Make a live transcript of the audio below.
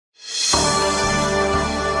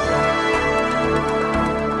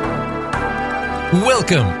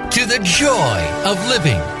Welcome to The Joy of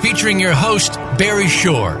Living, featuring your host, Barry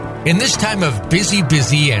Shore. In this time of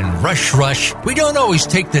busy and rush, we don't always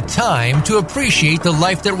take the time to appreciate the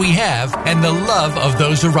life that we have and the love of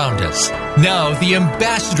those around us. Now, the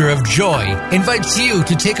ambassador of joy invites you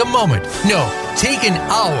to take a moment, take an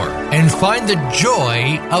hour, and find the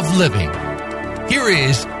joy of living. Here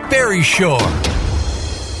is Barry Shore.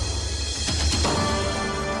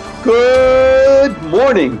 Good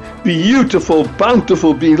morning, beautiful,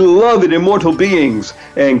 bountiful, beloved, immortal beings,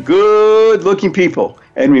 and good-looking people.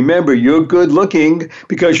 And remember, you're good-looking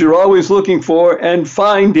because you're always looking for and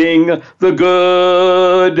finding the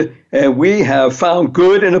good. And we have found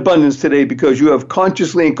good in abundance today because you have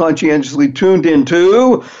consciously and conscientiously tuned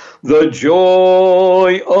into the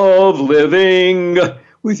joy of living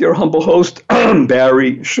with your humble host,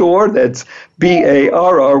 Barry Shore. That's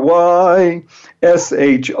BarryShore,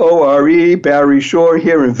 Barry Shore,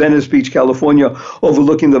 here in Venice Beach, California,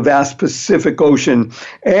 overlooking the vast Pacific Ocean.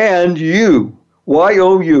 And you,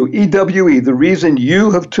 Y-O-U-E-W-E, the reason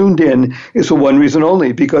you have tuned in is for one reason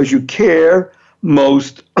only, because you care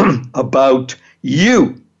most about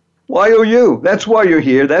you. Y-O-U. That's why you're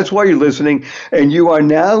here. That's why you're listening. And you are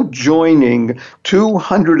now joining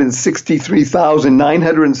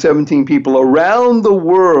 263,917 people around the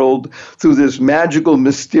world through this magical,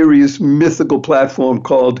 mysterious, mythical platform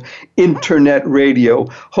called Internet Radio,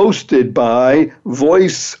 hosted by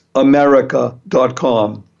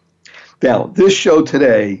voiceamerica.com. Now, this show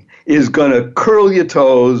today is going to curl your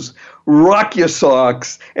toes, rock your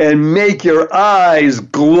socks, and make your eyes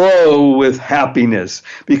glow with happiness,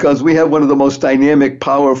 because we have one of the most dynamic,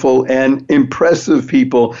 powerful, and impressive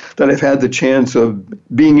people that I've had the chance of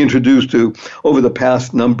being introduced to over the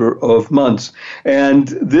past number of months. And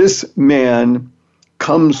this man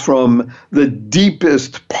comes from the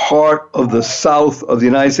deepest part of the South of the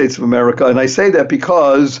United States of America. And I say that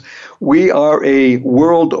because we are a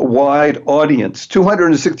worldwide audience,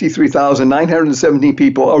 263,917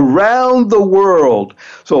 people around the world.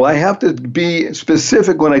 So I have to be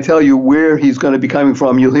specific when I tell you where he's going to be coming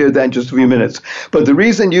from. You'll hear that in just a few minutes. But the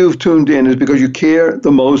reason you've tuned in is because you care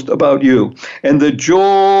the most about you. And the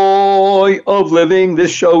joy of living,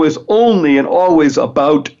 this show is only and always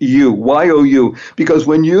about you, Y-O-U. Because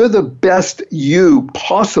when you're the best you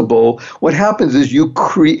possible, what happens is you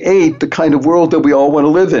create the kind of world that we all want to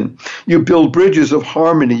live in. You build bridges of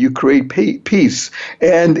harmony, you create peace,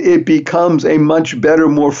 and it becomes a much better,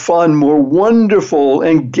 more fun, more wonderful,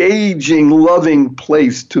 engaging, loving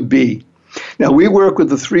place to be. Now, we work with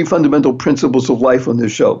the three fundamental principles of life on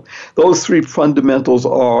this show. Those three fundamentals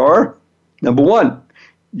are, number one,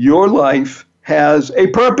 your life has a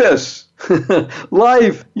purpose. Your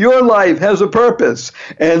life has a purpose.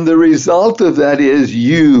 And the result of that is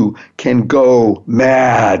you can go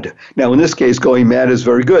mad. Now, in this case, going mad is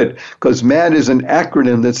very good, because MAD is an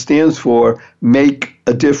acronym that stands for make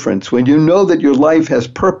a difference. When you know that your life has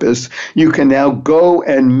purpose, you can now go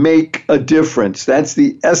and make a difference. That's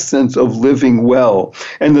the essence of living well.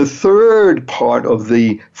 And the third part of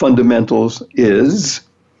the fundamentals is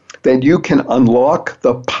that you can unlock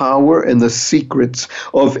the power and the secrets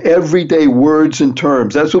of everyday words and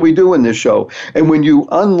terms. That's what we do in this show. And when you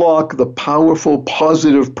unlock the powerful,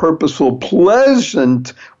 positive, purposeful,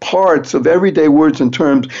 pleasant parts of everyday words and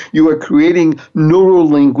terms, you are creating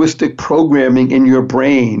neuro-linguistic programming in your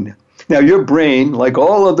brain. Now, your brain, like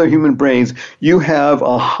all other human brains, you have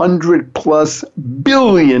 100+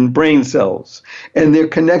 billion brain cells, and they're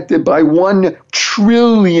connected by 1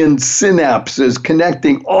 trillion synapses,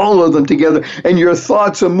 connecting all of them together. And your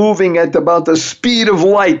thoughts are moving at about the speed of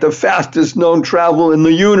light, the fastest known travel in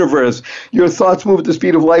the universe. Your thoughts move at the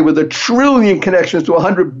speed of light with 1 trillion connections to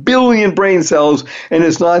 100 billion brain cells, and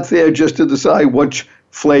it's not there just to decide which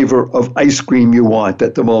flavor of ice cream you want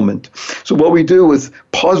at the moment. So what we do with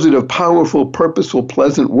positive, powerful, purposeful,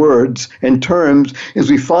 pleasant words and terms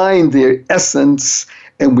is we find their essence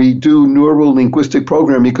and we do neuro-linguistic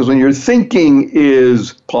programming, because when your thinking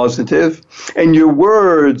is positive and your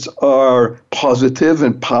words are positive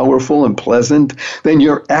and powerful and pleasant, then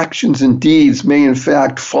your actions and deeds may in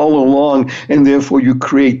fact follow along, and therefore you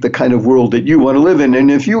create the kind of world that you want to live in.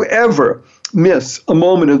 And if you ever miss a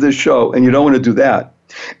moment of this show, and you don't want to do that,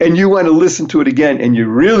 and you want to listen to it again, and you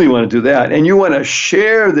really want to do that, and you want to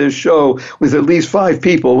share this show with at least 5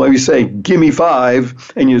 people, when we say, give me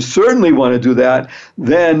 5, and you certainly want to do that,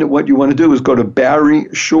 then what you want to do is go to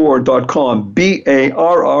BarryShore.com,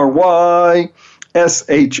 BarryShore,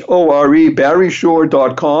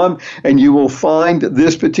 BarryShore.com, and you will find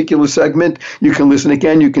this particular segment. You can listen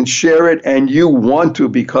again, you can share it, and you want to,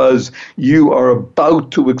 because you are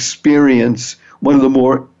about to experience one of the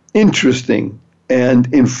more interesting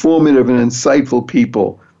and informative and insightful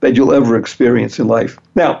people that you'll ever experience in life.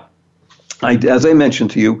 Now, as I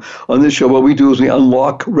mentioned to you on this show, what we do is we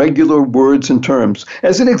unlock regular words and terms.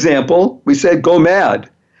 As an example, we said go mad.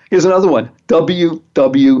 Here's another one,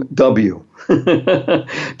 WWW.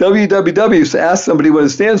 WWW, ask somebody what it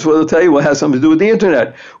stands for, they'll tell you what has something to do with the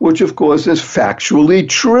internet, which of course is factually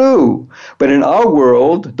true. But in our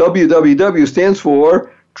world, WWW stands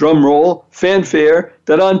for, drum roll, fanfare,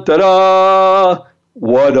 da-dun, da-da.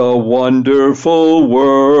 What a wonderful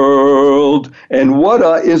world. And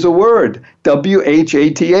whata is a word.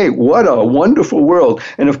 W-H-A-T-A. What a wonderful world.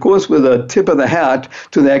 And of course, with a tip of the hat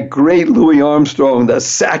to that great Louis Armstrong, the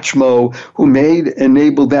Satchmo, who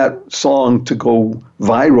enabled that song to go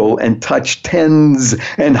viral and touch tens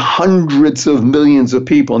and hundreds of millions of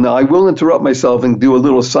people. Now, I will interrupt myself and do a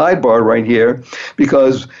little sidebar right here,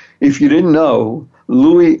 because if you didn't know,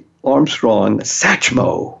 Louis Armstrong,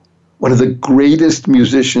 Satchmo, one of the greatest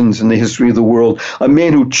musicians in the history of the world, a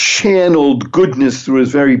man who channeled goodness through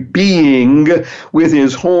his very being, with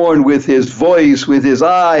his horn, with his voice, with his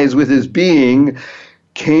eyes, with his being,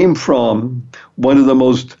 came from one of the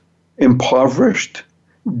most impoverished,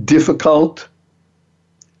 difficult,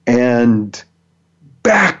 and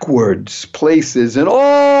backwards places in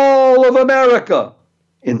all of America,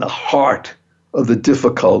 in the heart of the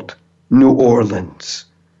difficult New Orleans,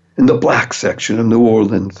 in the black section of New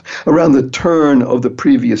Orleans, around the turn of the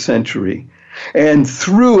previous century. And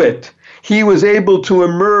through it, he was able to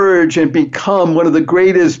emerge and become one of the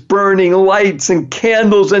greatest burning lights and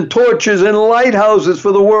candles and torches and lighthouses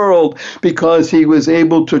for the world, because he was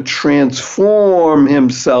able to transform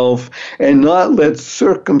himself and not let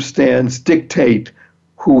circumstance dictate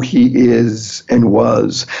who he is and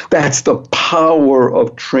was. That's the power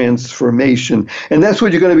of transformation. And that's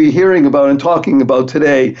what you're going to be hearing about and talking about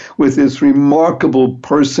today with this remarkable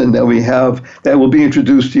person that we have that will be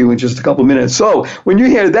introduced to you in just a couple minutes. So when you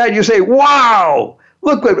hear that, you say, wow,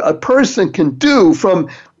 look what a person can do from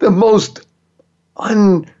the most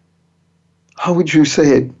how would you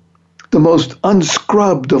say it? The most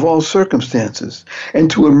unscrubbed of all circumstances,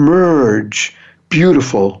 and to emerge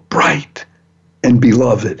beautiful, bright, and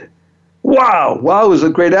beloved. Wow. Wow is a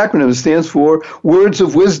great acronym. It stands for words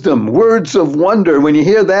of wisdom, words of wonder. When you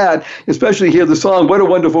hear that, especially hear the song, What a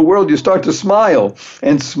Wonderful World, you start to smile.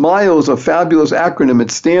 And SMILE is a fabulous acronym. It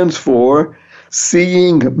stands for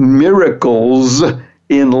seeing miracles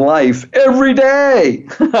in life every day.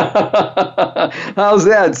 How's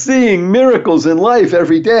that? Seeing miracles in life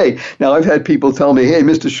every day. Now, I've had people tell me, hey,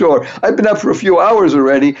 Mr. Shore, I've been up for a few hours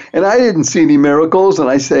already, and I didn't see any miracles. And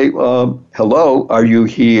I say, hello, are you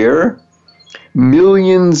here?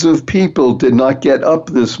 Millions of people did not get up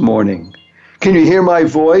this morning. Can you hear my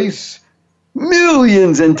voice?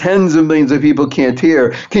 Millions and tens of millions of people can't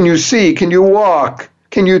hear. Can you see? Can you walk?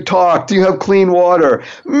 Can you talk? Do you have clean water?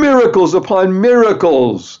 Miracles upon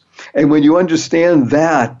miracles. And when you understand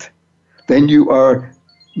that, then you are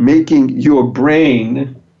making your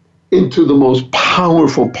brain into the most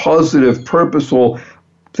powerful, positive, purposeful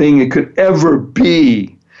thing it could ever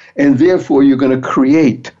be. And therefore, you're going to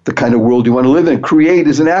create the kind of world you want to live in. CREATE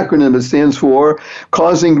is an acronym that stands for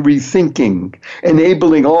causing rethinking,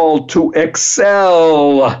 enabling all to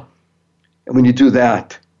excel. And when you do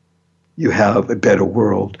that, you have a better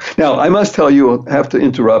world. Now, I must tell you, I have to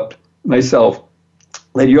interrupt myself,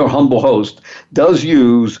 that your humble host does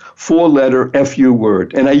use four-letter FU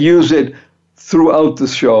word, and I use it throughout the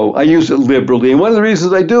show. I use it liberally, and one of the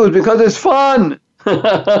reasons I do is because it's fun.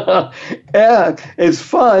 Yeah, it's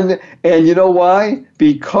fun, and you know why?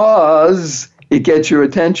 Because it gets your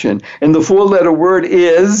attention. And the four-letter word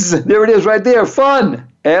is, there it is right there, fun,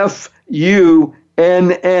 F-U-N-N,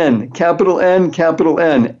 capital N, capital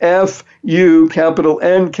N, F-U, capital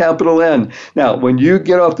N, capital N. Now, when you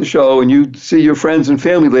get off the show and you see your friends and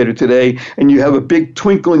family later today, and you have a big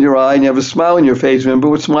twinkle in your eye and you have a smile on your face, remember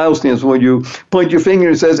what SMILE stands for? When you point your finger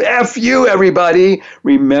and says, F-U, everybody,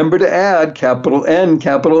 remember to add capital N,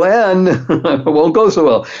 capital N. It won't go so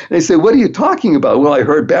well. And they say, what are you talking about? Well, I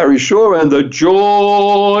heard Barry Shore and the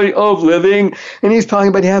joy of living, and he's talking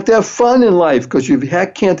about you have to have fun in life, because you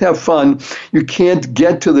can't have fun, you can't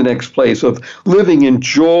get to the next place of living in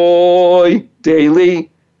joy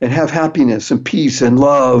daily and have happiness and peace and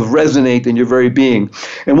love resonate in your very being.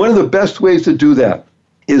 And one of the best ways to do that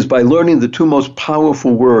is by learning the two most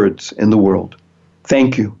powerful words in the world.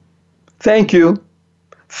 Thank you. Thank you.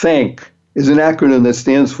 Thank is an acronym that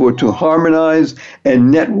stands for to harmonize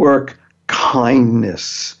and network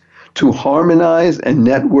kindness. To harmonize and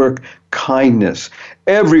network kindness.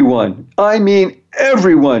 Everyone, I mean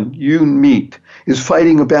everyone you meet is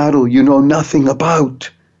fighting a battle you know nothing about.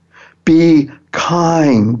 Be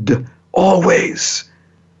kind, always.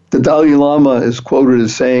 The Dalai Lama is quoted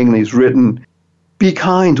as saying, and he's written, be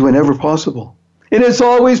kind whenever possible. And it's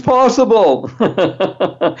always possible.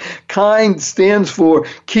 Kind stands for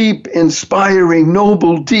keep inspiring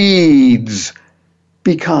noble deeds.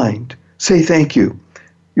 Be kind. Say thank you.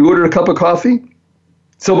 You ordered a cup of coffee?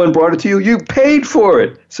 Someone brought it to you? You paid for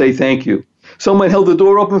it. Say thank you. Someone held the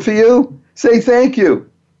door open for you? Say thank you.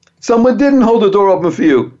 Someone didn't hold the door open for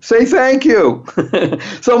you. Say thank you.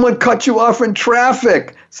 Someone cut you off in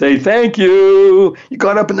traffic. Say thank you. You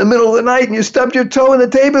got up in the middle of the night and you stubbed your toe on the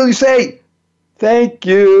table. You say thank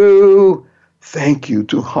you. Thank you.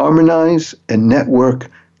 To harmonize and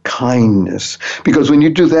network kindness. Because when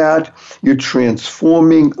you do that, you're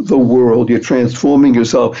transforming the world. You're transforming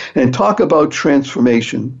yourself. And talk about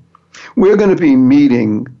transformation. We're going to be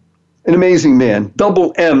meeting an amazing man.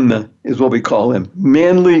 Double M is what we call him.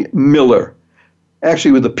 Manley Miller.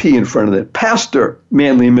 Actually with a P in front of it. Pastor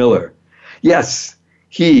Manley Miller. Yes,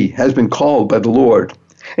 he has been called by the Lord.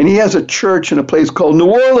 And he has a church in a place called New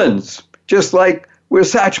Orleans, just like where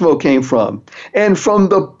Satchmo came from. And from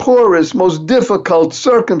the poorest, most difficult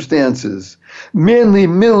circumstances, Manley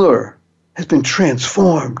Miller has been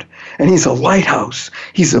transformed. And he's a lighthouse.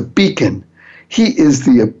 He's a beacon. He is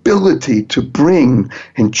the ability to bring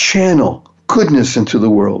and channel goodness into the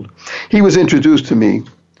world. He was introduced to me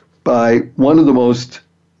by one of the most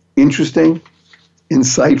interesting,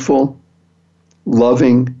 insightful,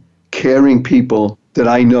 loving, caring people that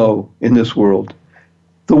I know in this world.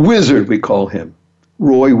 The wizard, we call him,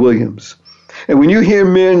 Roy Williams. And when you hear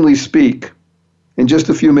Manley speak in just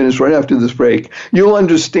a few minutes right after this break, you'll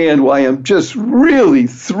understand why I'm just really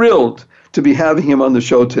thrilled to be having him on the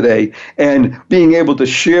show today and being able to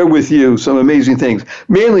share with you some amazing things.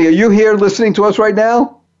 Manley, are you here listening to us right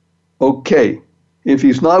now? Okay. If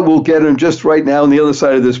he's not, we'll get him just right now on the other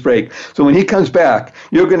side of this break. So when he comes back,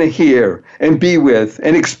 you're going to hear and be with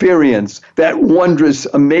and experience that wondrous,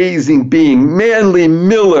 amazing being, Manley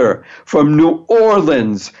Miller from New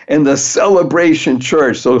Orleans and the Celebration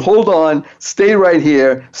Church. So hold on, stay right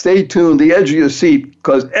here, stay tuned, the edge of your seat,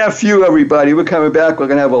 because F you, everybody. We're coming back. We're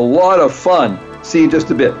going to have a lot of fun. See you in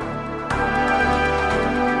just a bit.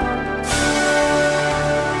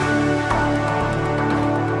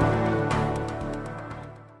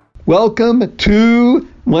 Welcome to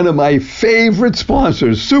one of my favorite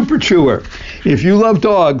sponsors, Super Chewer. If you love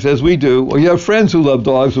dogs, as we do, or you have friends who love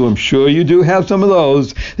dogs, who I'm sure you do have some of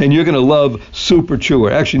those, then you're going to love Super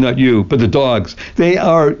Chewer. Actually, not you, but the dogs. They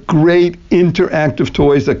are great interactive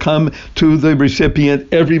toys that come to the recipient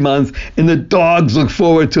every month, and the dogs look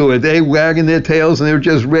forward to it. They wagging their tails, and they're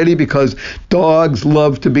just ready because dogs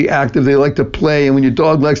love to be active. They like to play, and when your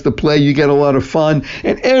dog likes to play, you get a lot of fun,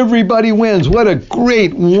 and everybody wins. What a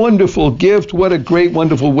great, wonderful gift. What a great,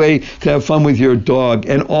 wonderful way to have fun with your dog.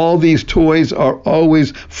 And all these toys are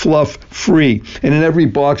always fluff free. And in every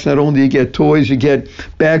box, not only do you get toys, you get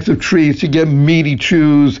bags of treats, you get meaty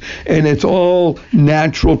chews, and it's all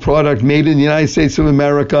natural product made in the United States of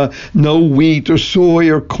America. No wheat or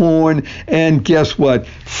soy or corn. And guess what?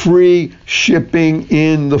 Free shipping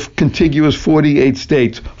in the contiguous 48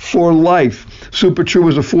 states for life. Super Chew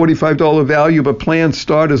is a $45 value, but plans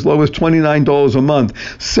start as low as $29 a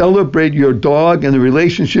month. Celebrate your dog and the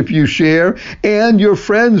relationship you share and your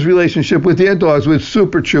friends' relationship with their dogs with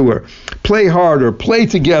Super Chewer. Play harder, play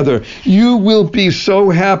together. You will be so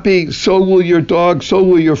happy, so will your dog, so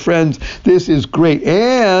will your friends. This is great.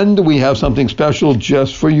 And we have something special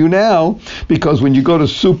just for you now, because when you go to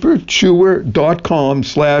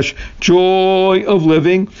superchewer.com/joy of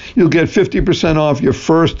living, you'll get 50% off your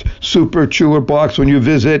first Super Chewer box when you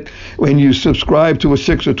subscribe to a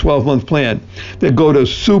 6 or 12-month plan. Then go to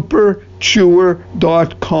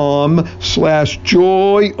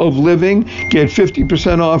superchewer.com/joy of living. Get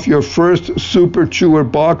 50% off your first Super Chewer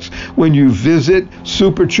box when you visit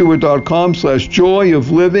superchewer.com/joy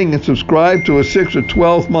of living and subscribe to a 6 or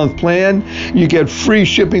 12-month plan. You get free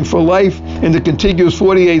shipping for life in the contiguous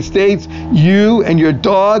 48 states. You and your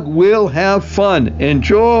dog will have fun.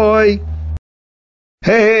 Enjoy.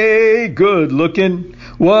 Hey, good looking,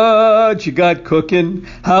 what you got cooking?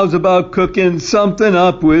 How's about cooking something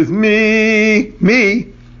up with me? Me,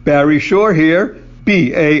 Barry Shore here,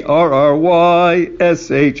 BarryShore,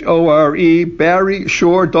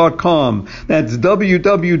 BarryShore.com. That's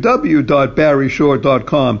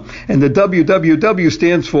www.barryshore.com. And the www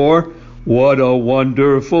stands for What a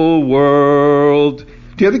Wonderful World.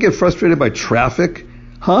 Do you ever get frustrated by traffic?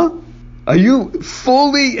 Huh? Are you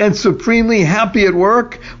fully and supremely happy at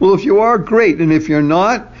work? Well, if you are, great. And if you're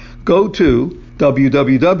not, go to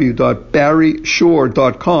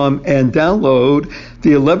www.barryshore.com, and download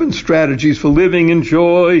the 11 Strategies for Living in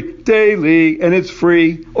Joy daily, and it's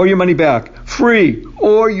free, or your money back. Free,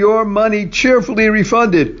 or your money cheerfully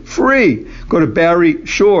refunded. Free. Go to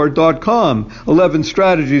barryshore.com. 11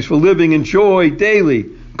 Strategies for Living in Joy daily.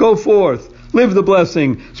 Go forth. Live the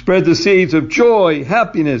blessing. Spread the seeds of joy,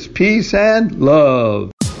 happiness, peace, and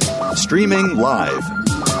love. Streaming live.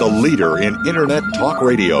 The leader in Internet talk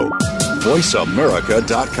radio.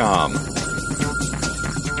 VoiceAmerica.com.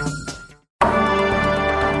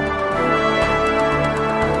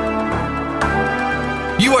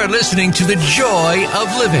 You are listening to The Joy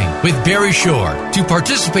of Living with Barry Shore. To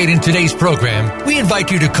participate in today's program, we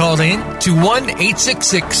invite you to call in to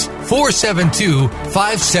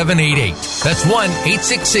 1-866-472-5788. That's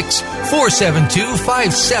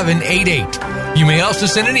 1-866-472-5788. You may also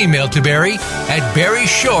send an email to Barry at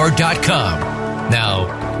barryshore.com. Now,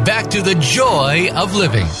 back to The Joy of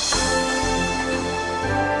Living.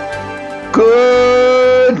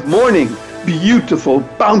 Good morning, beautiful,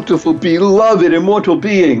 bountiful, beloved, immortal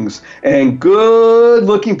beings, and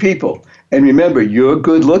good-looking people. And remember, you're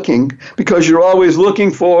good-looking because you're always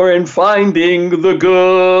looking for and finding the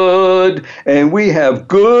good. And we have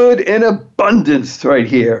good in abundance right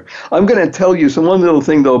here. I'm going to tell you one little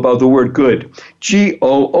thing, though, about the word good.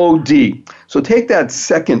 G-O-O-D. So take that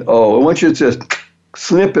second O. I want you to just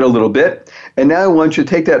snip it a little bit. And now I want you to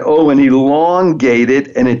take that O and elongate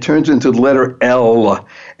it, and it turns into the letter L.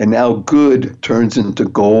 And now good turns into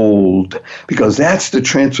gold, because that's the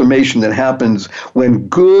transformation that happens when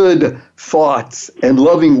good thoughts and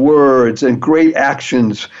loving words and great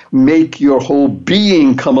actions make your whole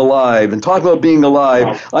being come alive. And talk about being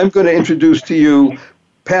alive, I'm going to introduce to you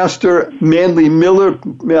Pastor Manley Miller.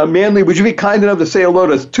 Manley, would you be kind enough to say hello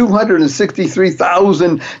to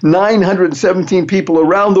 263,917 people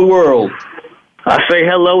around the world? I say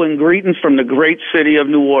hello and greetings from the great city of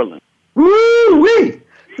New Orleans. Woo-wee!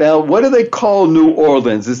 Now, what do they call New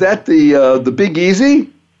Orleans? Is that the Big Easy?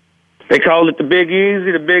 They call it the Big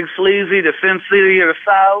Easy, the Big Sleazy, the Sin City of the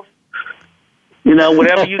South. You know,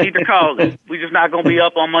 whatever you need to call it. We're just not going to be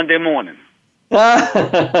up on Monday morning.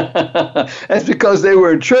 That's because they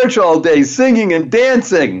were in church all day singing and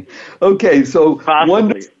dancing. Okay, so...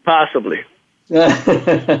 Possibly.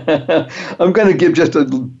 I'm going to give just a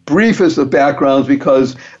briefest of backgrounds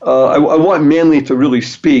because I want Manley to really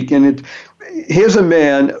speak. And here's a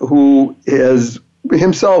man who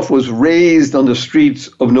himself was raised on the streets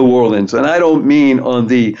of New Orleans. And I don't mean on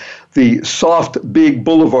the soft, big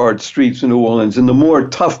boulevard streets of New Orleans, and the more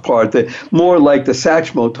tough part, more like the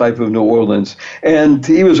Satchmo type of New Orleans. And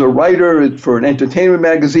he was a writer for an entertainment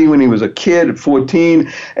magazine when he was a kid at 14.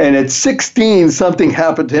 And at 16, something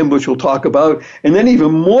happened to him, which we'll talk about. And then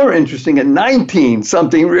even more interesting, at 19,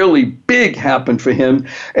 something really big happened for him.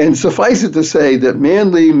 And suffice it to say that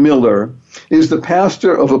Manley Miller is the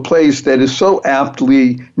pastor of a place that is so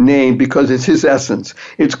aptly named because it's his essence.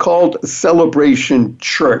 It's called Celebration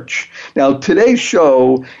Church. Now, today's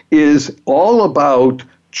show is all about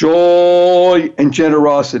joy and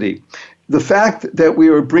generosity. The fact that we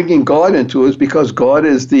are bringing God into it is because God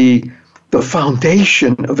is the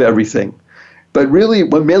foundation of everything. But really,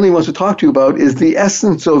 what Manley wants to talk to you about is the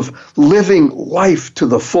essence of living life to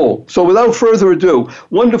the full. So without further ado,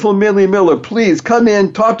 wonderful Manley Miller, please come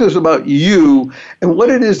in, talk to us about you and what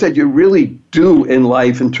it is that you really do in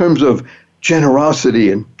life in terms of generosity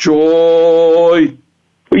and joy.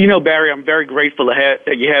 Well, you know, Barry, I'm very grateful that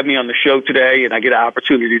you have me on the show today, and I get an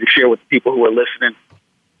opportunity to share with the people who are listening.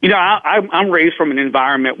 You know, I'm raised from an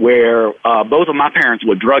environment where both of my parents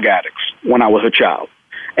were drug addicts when I was a child.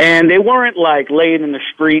 And they weren't like laying in the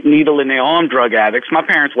street, needle in their arm drug addicts. My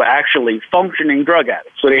parents were actually functioning drug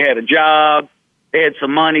addicts. So they had a job, they had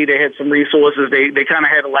some money, they had some resources, they kind of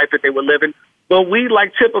had a life that they were living. But we,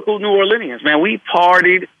 like typical New Orleanians, man, we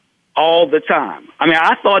partied all the time. I mean,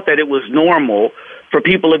 I thought that it was normal for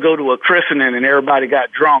people to go to a christening and everybody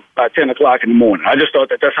got drunk by 10 o'clock in the morning. I just thought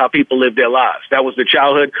that that's how people lived their lives. That was the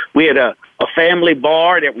childhood. We had a family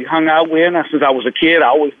bar that we hung out with. Since I was a kid, I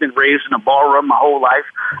always been raised in a bar room my whole life.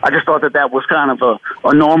 I just thought that that was kind of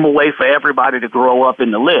a normal way for everybody to grow up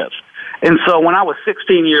and to live. And so when I was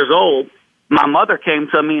 16 years old, my mother came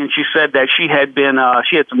to me and she said that she had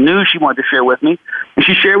some news she wanted to share with me. And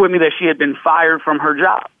she shared with me that she had been fired from her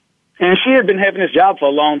job. And she had been having this job for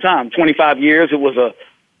a long time, 25 years. It was a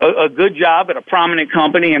good job at a prominent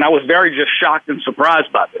company, and I was very just shocked and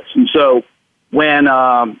surprised by this. And so when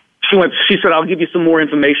she said, I'll give you some more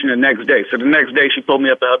information the next day. So the next day she pulled me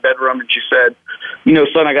up to her bedroom and she said, you know,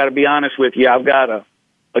 son, I got to be honest with you. I've got a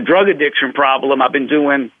drug addiction problem. I've been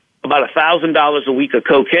doing about $1,000 a week of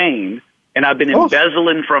cocaine, and I've been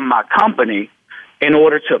embezzling from my company in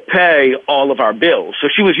order to pay all of our bills. So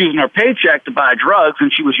she was using her paycheck to buy drugs,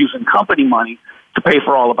 and she was using company money to pay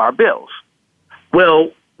for all of our bills.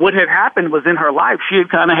 Well, what had happened was in her life, she had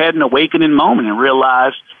kind of had an awakening moment and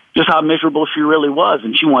realized just how miserable she really was,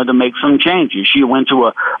 and she wanted to make some changes. She went to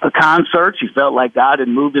a concert. She felt like God had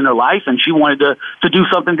moved in her life, and she wanted to do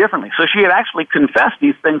something differently. So she had actually confessed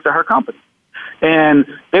these things to her company. And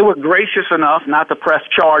they were gracious enough not to press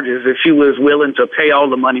charges if she was willing to pay all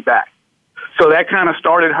the money back. So that kind of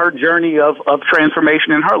started her journey of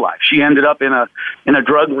transformation in her life. She ended up in a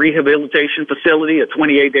drug rehabilitation facility, a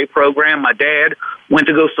 28-day program. My dad went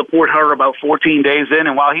to go support her about 14 days in,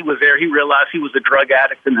 and while he was there, he realized he was a drug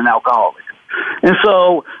addict and an alcoholic. And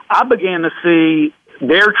so I began to see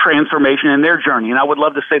their transformation and their journey, and I would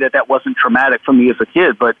love to say that wasn't traumatic for me as a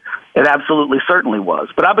kid, but it absolutely certainly was.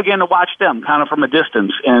 But I began to watch them kind of from a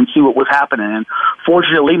distance and see what was happening. And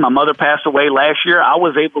fortunately, my mother passed away last year. I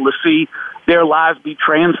was able to see their lives be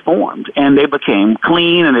transformed, and they became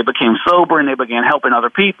clean, and they became sober, and they began helping other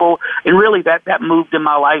people. And really that moved in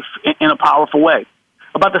my life in a powerful way.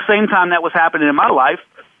 About the same time that was happening in my life,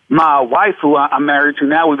 my wife, who I'm married to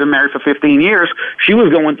now, we've been married for 15 years, she was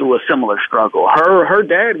going through a similar struggle. Her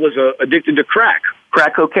dad was addicted to crack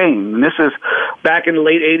cocaine. And this is back in the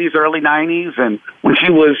late 80s, early 90s. And when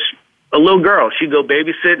she was a little girl, she'd go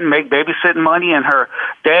babysitting, make babysitting money, and her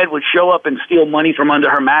dad would show up and steal money from under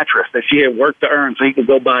her mattress that she had worked to earn so he could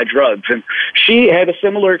go buy drugs. And she had a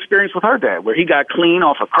similar experience with her dad, where he got clean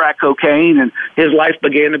off of crack cocaine, and his life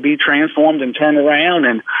began to be transformed and turned around.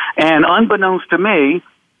 And unbeknownst to me,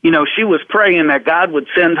 she was praying that God would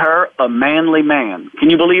send her a manly man. Can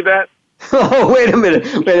you believe that? Oh, wait a minute.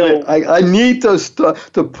 I need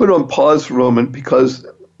to put on pause for a moment, because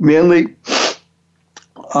Manley,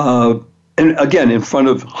 and again, in front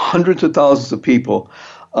of hundreds of thousands of people,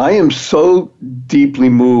 I am so deeply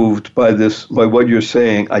moved by what you're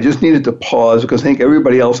saying. I just needed to pause, because I think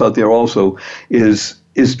everybody else out there also is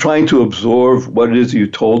trying to absorb what it is you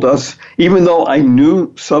told us, even though I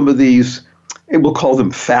knew some of these, we'll call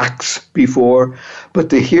them facts before, but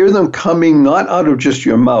to hear them coming not out of just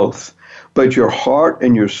your mouth, but your heart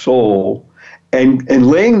and your soul, and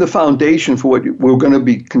laying the foundation for what we're going to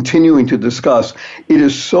be continuing to discuss, it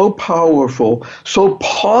is so powerful, so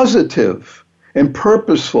positive and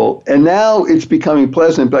purposeful, and now it's becoming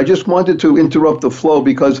pleasant. But I just wanted to interrupt the flow,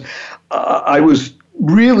 because I was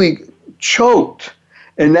really choked,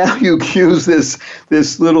 and now you use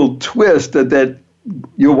this little twist that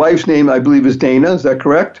your wife's name, I believe, is Dana. Is that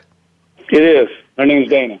correct? It is. Her name's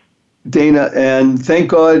Dana. Dana, and thank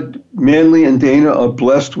God Manley and Dana are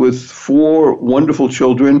blessed with 4 wonderful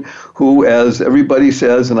children who, as everybody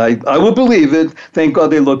says, and I will believe it, thank God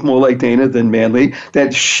they look more like Dana than Manley,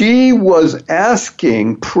 that she was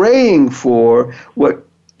praying for what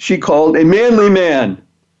she called a manly man.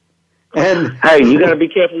 And hey, you got to be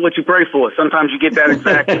careful what you pray for. Sometimes you get that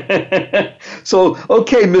exactly. So,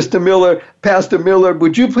 okay, Mr. Miller, Pastor Miller,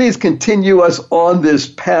 would you please continue us on this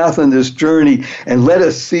path and this journey, and let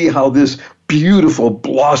us see how this beautiful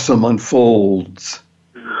blossom unfolds?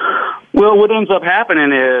 Well, what ends up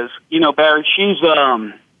happening is, Barry,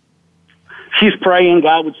 she's praying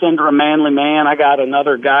God would send her a manly man. I got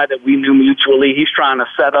another guy that we knew mutually. He's trying to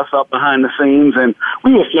set us up behind the scenes, and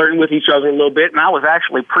we were flirting with each other a little bit, and I was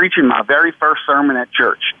actually preaching my very first sermon at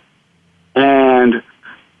church. And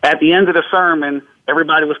at the end of the sermon,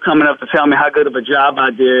 everybody was coming up to tell me how good of a job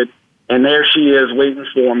I did, and there she is waiting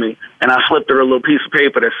for me, and I slipped her a little piece of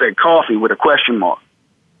paper that said coffee with a question mark.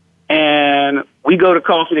 And we go to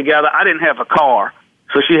coffee together. I didn't have a car,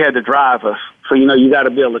 so she had to drive us. So, you got to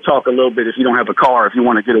be able to talk a little bit if you don't have a car, if you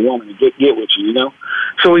want to get a woman to get with you,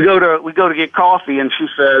 So we go to get coffee, and she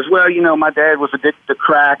says, well, my dad was addicted to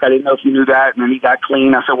crack. I didn't know if you knew that. And then he got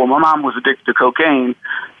clean. I said, well, my mom was addicted to cocaine.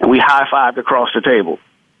 And we high-fived across the table.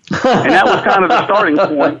 And that was kind of the starting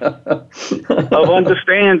point of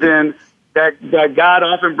understanding that God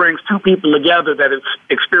often brings 2 people together that have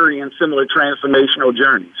experienced similar transformational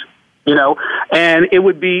journeys, And it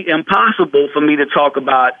would be impossible for me to talk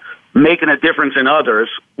about making a difference in others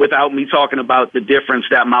without me talking about the difference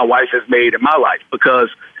that my wife has made in my life, because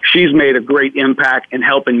she's made a great impact in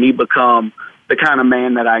helping me become the kind of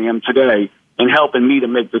man that I am today, and helping me to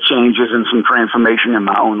make the changes and some transformation in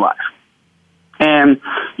my own life. And,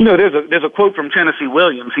 there's a quote from Tennessee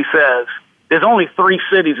Williams. He says, there's only 3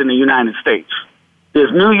 cities in the United States.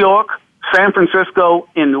 There's New York, San Francisco,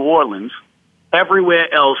 and New Orleans. Everywhere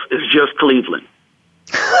else is just Cleveland.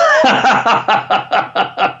 And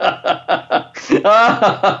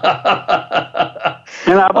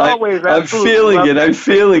I've always I'm feeling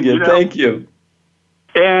it. Thank you.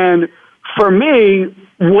 And for me,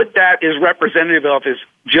 what that is representative of is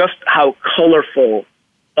just how colorful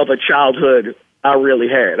of a childhood I really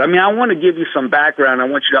had. I mean, I want to give you some background. I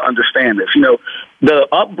want you to understand this. You know, the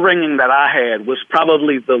upbringing that I had was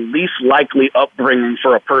probably the least likely upbringing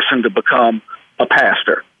for a person to become a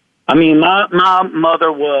pastor. I mean, my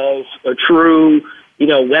mother was a true,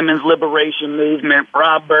 women's liberation movement,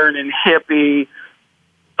 bra-burning hippie.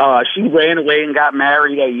 She ran away and got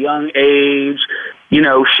married at a young age.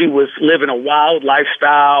 She was living a wild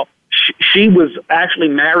lifestyle. She was actually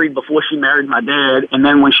married before she married my dad, and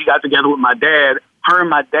then when she got together with my dad, her and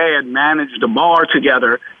my dad managed a bar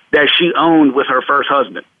together that she owned with her first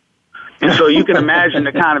husband. And so you can imagine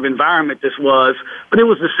the kind of environment this was, but it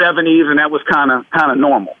was the 70s, and that was kind of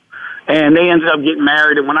normal. And they ended up getting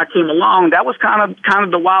married, and when I came along, that was kind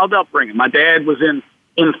of the wild upbringing. My dad was in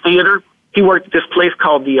theater. He worked at this place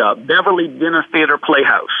called the Beverly Dinner Theater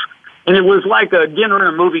Playhouse. And it was like a dinner and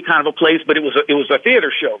a movie kind of a place, but it was a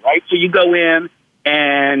theater show, right? So you go in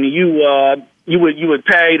and you would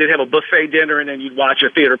pay to have a buffet dinner, and then you'd watch a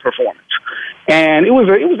theater performance. And it was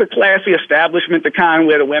a classy establishment, the kind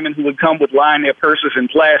where the women who would come would line their purses in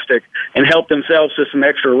plastic and help themselves to some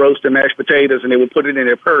extra roast and mashed potatoes, and they would put it in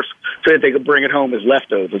their purse so that they could bring it home as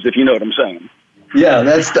leftovers, if you know what I'm saying. Yeah,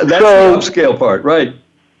 that's the upscale part, right?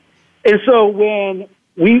 And so when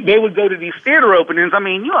they would go to these theater openings, I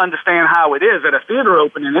mean, you understand how it is at a theater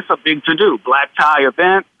opening. It's a big to-do, black tie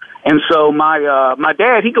event. And so my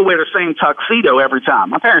dad, he could wear the same tuxedo every time.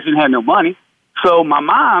 My parents didn't have no money. So my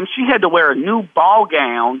mom, she had to wear a new ball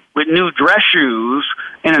gown with new dress shoes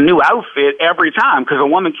and a new outfit every time, because a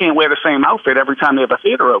woman can't wear the same outfit every time they have a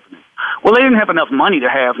theater opening. Well, they didn't have enough money to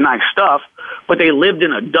have nice stuff, but they lived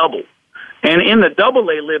in a double. And in the double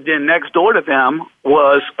they lived in next door to them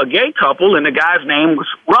was a gay couple, and the guy's name was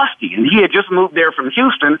Rusty. And he had just moved there from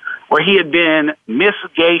Houston, where he had been Miss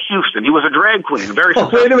Gay Houston. He was a drag queen, very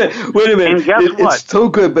successful. Wait a minute. And guess what? It's so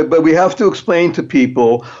good, but we have to explain to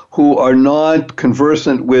people who are not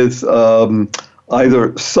conversant with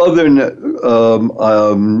either Southern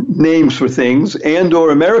names for things and or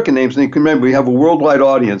American names. And you can remember, we have a worldwide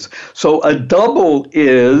audience. So a double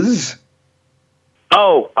is...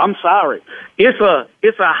 Oh, I'm sorry. It's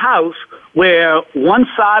a house where one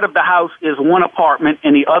side of the house is one apartment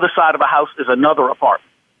and the other side of the house is another apartment.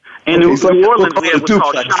 And in New Orleans, we have what's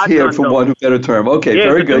called a shotgun here, for double. want of a better term. Okay, yeah,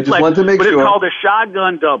 very good. Just wanted to make sure. But it's called a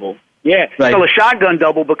shotgun double. Yeah, right. So a shotgun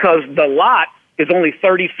double because the lot is only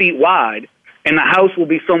 30 feet wide, and the house will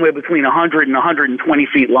be somewhere between 100 and 120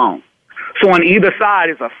 feet long. So on either side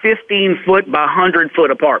is a 15-foot by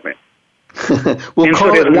 100-foot apartment. We'll and so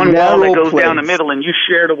there's one wall that goes down the middle, and you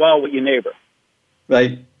share the wall with your neighbor.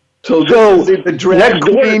 Right. So the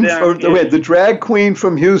drag queen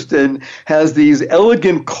from Houston has these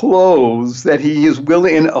elegant clothes that he is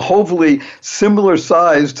willing, and hopefully similar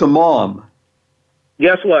size to Mom.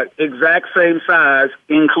 Guess what? Exact same size,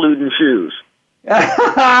 including shoes.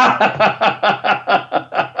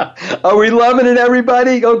 Are we loving it,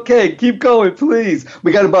 everybody? Okay, keep going, please.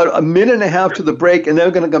 We got about a minute and a half to the break, and then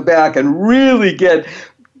we're going to come back and really get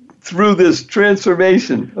through this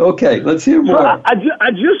transformation. Okay, let's hear more. So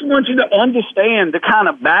I just want you to understand the kind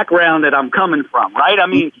of background that I'm coming from, right? I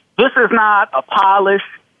mean, this is not a polished,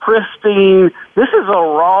 pristine, this is a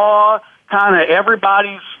raw, kind of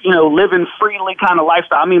everybody's, living freely kind of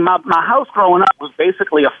lifestyle. I mean, my house growing up was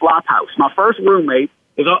basically a flop house. My first roommate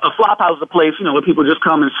is a flop house, is a place, where people just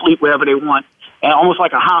come and sleep wherever they want, and almost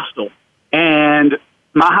like a hostel. And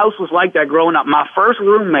my house was like that growing up. My first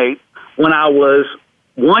roommate, when I was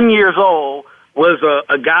 1 year old, was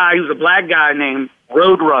a guy who's a black guy named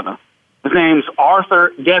Roadrunner. His name's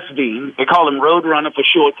Arthur Desdean. They call him Roadrunner for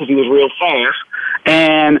short because he was real fast.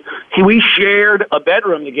 And we shared a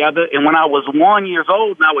bedroom together. And when I was 1 year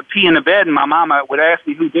old and I would pee in the bed and my mama would ask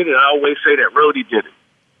me who did it, I always say that Rhodey did it.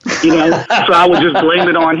 So I would just blame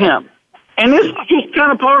it on him. And this is just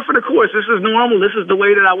kind of par for the course. This is normal. This is the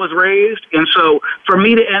way that I was raised. And so for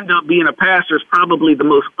me to end up being a pastor is probably the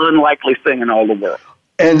most unlikely thing in all the world.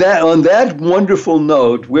 And that, on that wonderful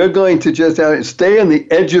note, we're going to just stay on the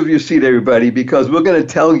edge of your seat, everybody, because we're going to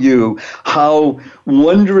tell you how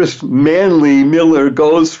wondrous Manley Miller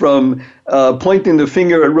goes from pointing the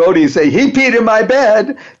finger at Rhodey and saying, he peed in my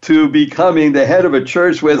bed, to becoming the head of a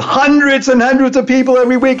church with hundreds and hundreds of people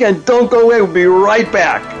every weekend. Don't go away. We'll be right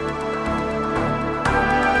back.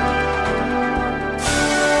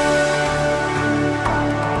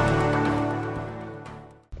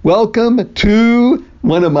 Welcome to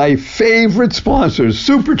one of my favorite sponsors,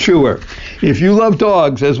 Super Chewer. If you love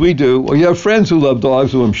dogs, as we do, or you have friends who love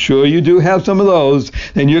dogs, who I'm sure you do have some of those,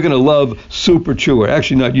 then you're going to love Super Chewer.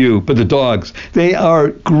 Actually, not you, but the dogs. They are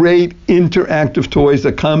great interactive toys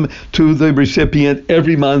that come to the recipient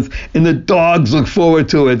every month, and the dogs look forward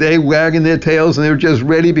to it. They wagging their tails, and they're just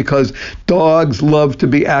ready because dogs love to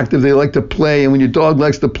be active. They like to play, and when your dog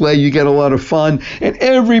likes to play, you get a lot of fun, and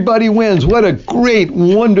everybody wins. What a great,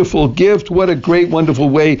 wonderful gift. What a great, wonderful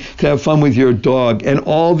way to have fun with your dog. And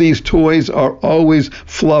all these toys are always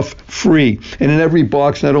fluff free. And in every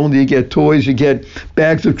box, not only do you get toys, you get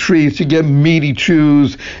bags of treats, you get meaty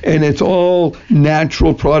chews, and it's all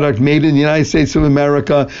natural product made in the United States of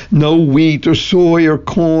America. No wheat or soy or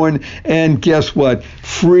corn. And guess what?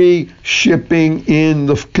 Free shipping in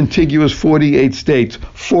the contiguous 48 states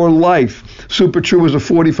for life. Super Chew is a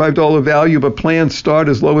 $45 value, but plans start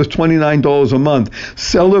as low as $29 a month.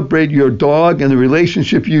 Celebrate your dog and the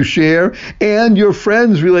relationship you share and your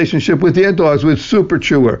friends' relationship with their dogs with Super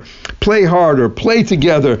Chewer. Play harder, play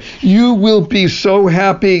together. You will be so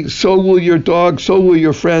happy, so will your dog, so will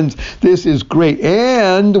your friends. This is great.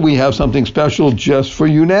 And we have something special just for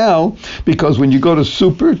you now, because when you go to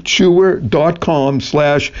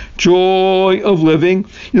superchewer.com/joy of living,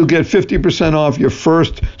 you'll get 50% off your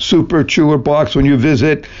first Super Chewer box when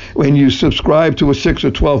you subscribe to a 6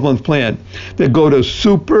 or 12-month plan. Then go to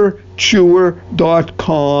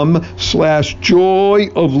superchewer.com/joy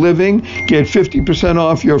of living. Get 50%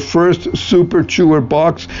 off your first Super Chewer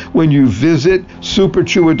box when you visit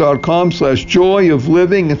superchewer.com/joy of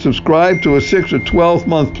living and subscribe to a 6 or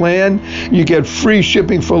 12-month plan. You get free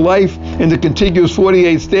shipping for life in the contiguous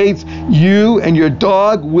 48 states. You and your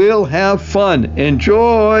dog will have fun.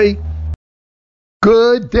 Enjoy.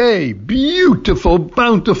 Good day, beautiful,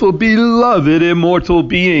 bountiful, beloved, immortal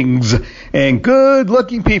beings, and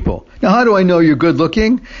good-looking people. Now, how do I know you're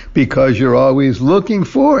good-looking? Because you're always looking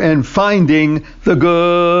for and finding the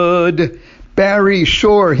good. Barry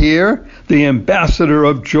Shore here, the ambassador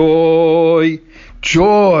of joy.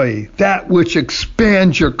 Joy, that which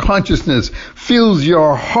expands your consciousness, fills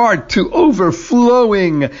your heart to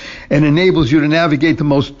overflowing, and enables you to navigate the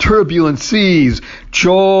most turbulent seas.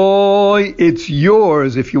 Joy, it's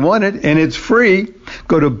yours if you want it, and it's free.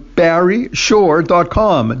 Go to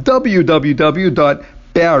barryshore.com, www.Barry,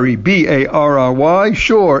 B-A-R-R-Y,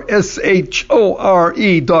 Shore, S-H-O-R-E.com.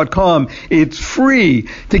 It's free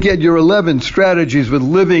to get your 11 strategies with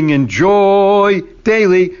living in joy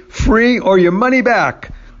daily, free or your money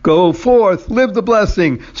back. Go forth, live the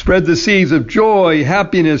blessing, spread the seeds of joy,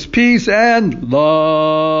 happiness, peace, and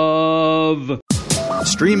love.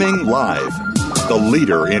 Streaming live, the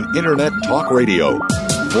leader in Internet Talk Radio,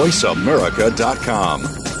 voiceamerica.com.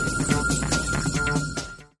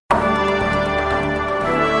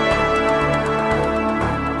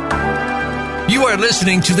 You are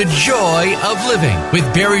listening to The Joy of Living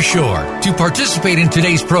with Barry Shore. To participate in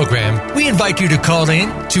today's program, we invite you to call in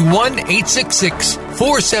to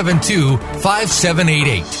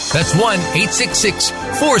 1-866-472-5788. That's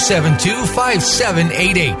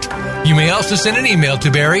 1-866-472-5788. You may also send an email to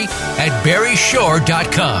Barry at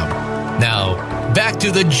barryshore.com. Now, back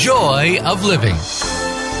to The Joy of Living.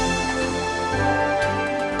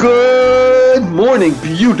 Good morning,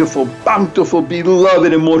 beautiful, bountiful,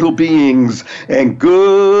 beloved, immortal beings, and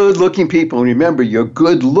good-looking people. And remember, you're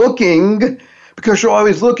good-looking because you're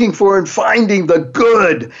always looking for and finding the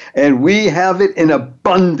good. And we have it in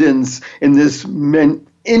abundance in this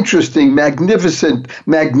interesting, magnificent,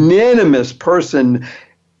 magnanimous person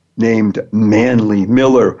named Manley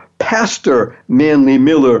Miller. Pastor Manley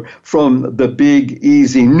Miller from the Big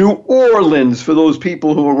Easy, New Orleans. For those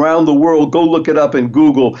people who are around the world, go look it up in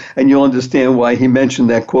Google and you'll understand why he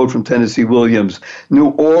mentioned that quote from Tennessee Williams. New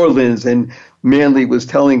Orleans, and Manley was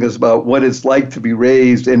telling us about what it's like to be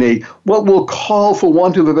raised in a, what we'll call, for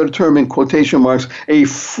want of a better term in quotation marks, a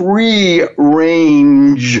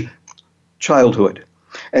free-range childhood.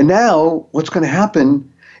 And now what's going to happen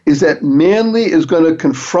is that Manley is going to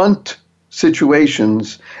confront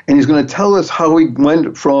situations, and he's going to tell us how he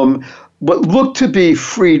went from what looked to be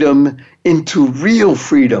freedom into real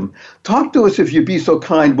freedom. Talk to us, if you'd be so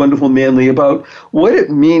kind, wonderful Manley, about what it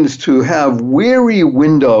means to have weary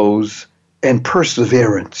windows and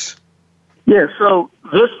perseverance. Yeah, so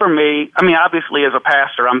this for me, I mean, obviously as a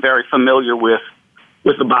pastor, I'm very familiar with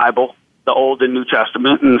the Bible, the Old and New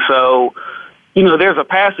Testament, and so, you know, there's a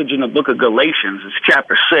passage in the book of Galatians, it's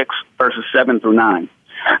chapter 6, verses 7 through 9.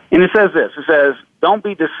 And it says this, it says, "Don't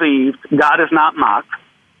be deceived, God is not mocked.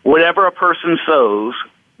 Whatever a person sows,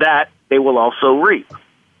 that they will also reap.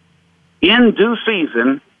 In due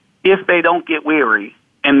season, if they don't get weary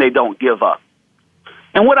and they don't give up."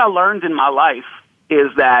 And what I learned in my life is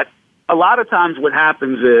that a lot of times what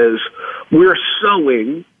happens is we're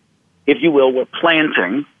sowing, if you will, we're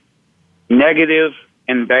planting negative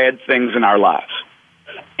and bad things in our lives.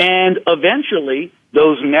 And eventually,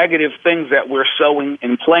 those negative things that we're sowing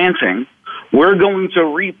and planting, we're going to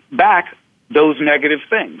reap back those negative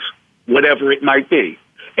things, whatever it might be.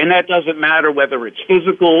 And that doesn't matter whether it's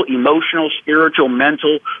physical, emotional, spiritual,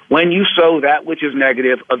 mental. When you sow that which is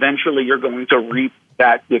negative, eventually you're going to reap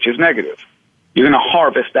that which is negative. You're going to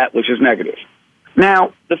harvest that which is negative.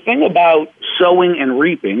 Now, the thing about sowing and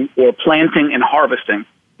reaping, or planting and harvesting,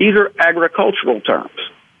 these are agricultural terms.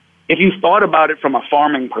 If you thought about it from a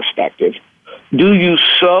farming perspective, do you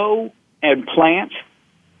sow and plant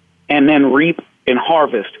and then reap and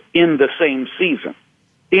harvest in the same season?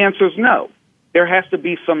 The answer is no. There has to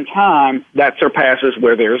be some time that surpasses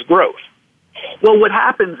where there's growth. Well, what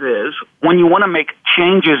happens is when you want to make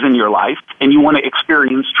changes in your life and you want to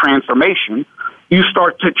experience transformation, you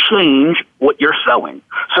start to change what you're sowing.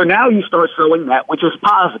 So now you start sowing that which is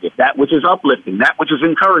positive, that which is uplifting, that which is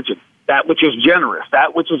encouraging, that which is generous,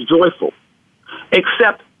 that which is joyful.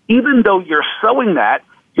 Except even though you're sowing that,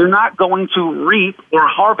 you're not going to reap or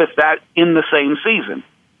harvest that in the same season.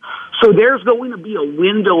 So there's going to be a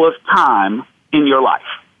window of time in your life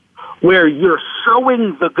where you're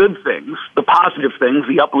sowing the good things, the positive things,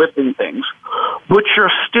 the uplifting things, but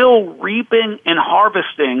you're still reaping and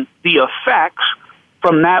harvesting the effects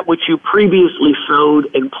from that which you previously sowed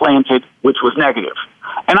and planted, which was negative.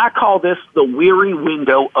 And I call this the weary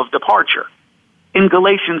window of departure. In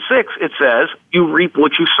Galatians 6, it says, you reap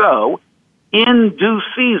what you sow in due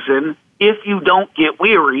season if you don't get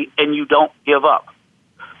weary and you don't give up.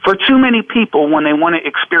 For too many people, when they want to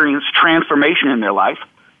experience transformation in their life,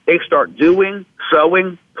 they start doing,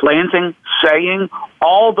 sowing, planting, saying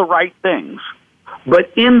all the right things.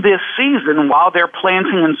 But in this season, while they're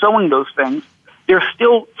planting and sowing those things, they're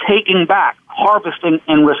still taking back, harvesting,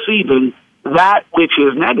 and receiving that which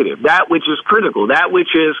is negative, that which is critical, that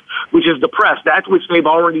which is depressed, that which they've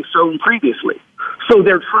already sown previously. So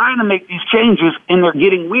they're trying to make these changes and they're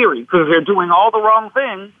getting weary because they're doing all the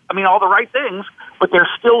right things, but they're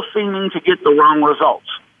still seeming to get the wrong results.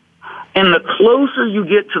 And the closer you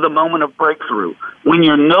get to the moment of breakthrough, when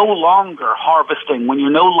you're no longer harvesting, when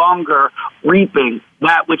you're no longer reaping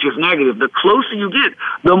that which is negative, the closer you get,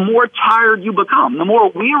 the more tired you become, the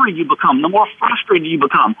more weary you become, the more frustrated you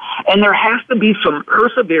become. And there has to be some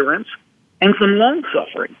perseverance and some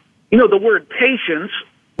long-suffering. You know, the word patience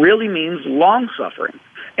really means long-suffering.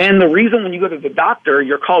 And the reason when you go to the doctor,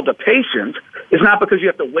 you're called a patient is not because you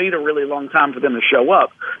have to wait a really long time for them to show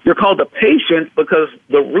up. You're called a patient because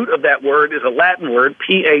the root of that word is a Latin word,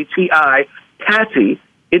 P-A-T-I, pati.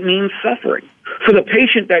 It means suffering. So the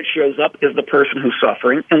patient that shows up is the person who's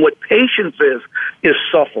suffering. And what patience is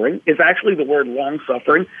suffering, is actually the word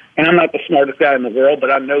long-suffering. And I'm not the smartest guy in the world, but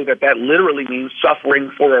I know that that literally means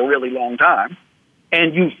suffering for a really long time.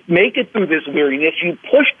 And you make it through this weariness, you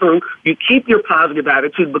push through, you keep your positive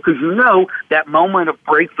attitude because you know that moment of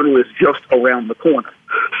breakthrough is just around the corner.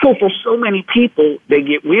 So for so many people, they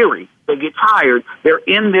get weary, they get tired, they're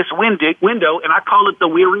in this window, and I call it the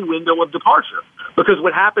weary window of departure. Because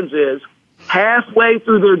what happens is, halfway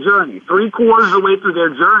through their journey, 3/4 of the way through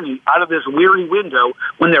their journey, out of this weary window,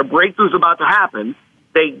 when their breakthrough's about to happen,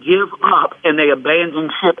 they give up and they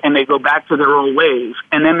abandon ship and they go back to their old ways.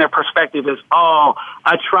 And then their perspective is, oh,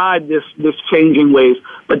 I tried this changing ways,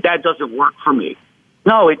 but that doesn't work for me.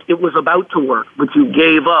 No, it was about to work, but you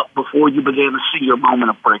gave up before you began to see your moment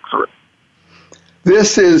of breakthrough.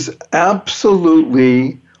 This is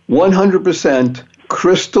absolutely 100%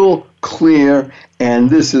 crystal clear, and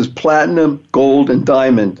this is platinum, gold, and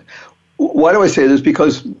diamond. Why do I say this?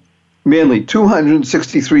 Because Manley,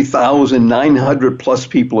 263,900 plus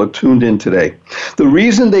people are tuned in today. The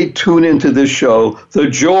reason they tune into this show, The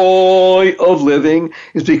Joy of Living,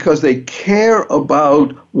 is because they care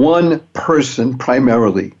about one person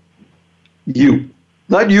primarily. You.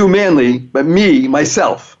 Not you, Manley, but me,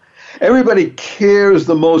 myself. Everybody cares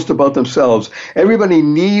the most about themselves. Everybody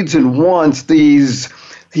needs and wants these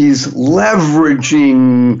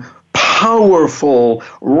leveraging, powerful,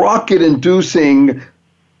 rocket-inducing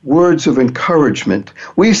words of encouragement.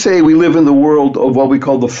 We say we live in the world of what we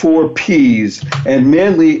call the 4 Ps, and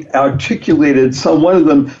Manley articulated one of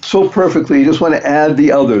them so perfectly. You just want to add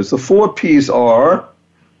the others. The 4 Ps are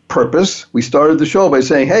purpose. We started the show by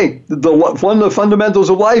saying, hey, one of the fundamentals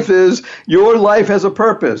of life is your life has a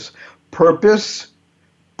purpose. Purpose,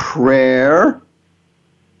 prayer,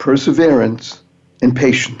 perseverance, and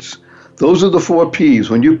patience. Those are the 4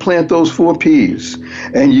 P's. When you plant those 4 P's,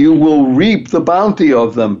 and you will reap the bounty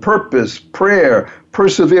of them: purpose, prayer,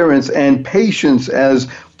 perseverance, and patience, as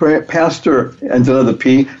Pastor, and another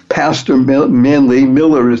P, Pastor Manley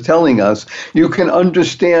Miller is telling us. You can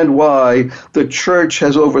understand why the church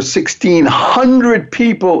has over 1,600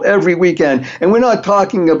 people every weekend. And we're not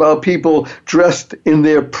talking about people dressed in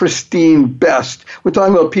their pristine best. We're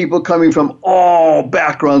talking about people coming from all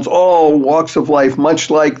backgrounds, all walks of life, much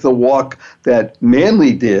like the walk that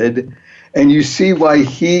Manley did. And you see why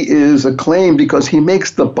he is acclaimed, because he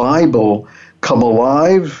makes the Bible come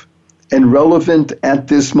alive and relevant at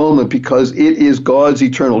this moment, because it is God's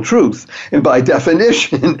eternal truth. And by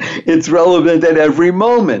definition, it's relevant at every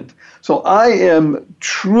moment. So I am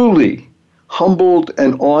truly humbled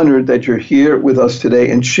and honored that you're here with us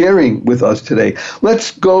today and sharing with us today.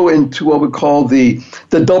 Let's go into what we call the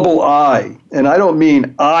double I. And I don't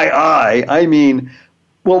mean I mean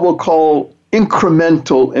what we'll call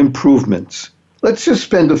incremental improvements. Let's just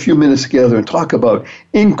spend a few minutes together and talk about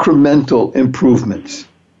incremental improvements.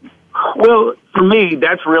 Well, for me,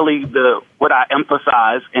 that's really what I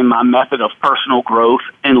emphasize in my method of personal growth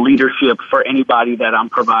and leadership for anybody that I'm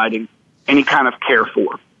providing any kind of care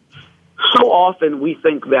for. So often we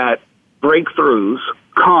think that breakthroughs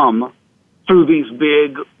come through these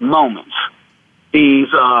big moments,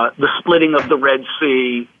 the splitting of the Red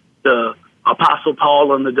Sea, the Apostle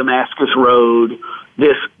Paul on the Damascus Road,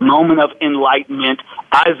 this moment of enlightenment,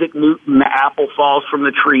 Isaac Newton, the apple falls from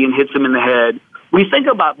the tree and hits him in the head. We think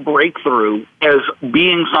about breakthrough as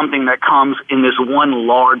being something that comes in this one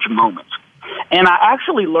large moment. And I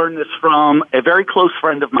actually learned this from a very close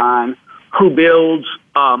friend of mine who builds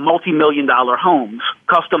multi-million-dollar homes,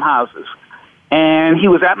 custom houses. And he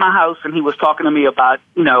was at my house and he was talking to me about,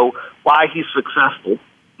 why he's successful.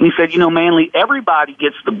 And he said, Manley, everybody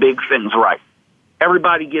gets the big things right.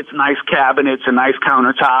 Everybody gets nice cabinets and nice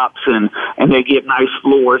countertops and they get nice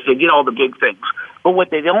floors. They get all the big things. But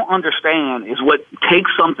what they don't understand is what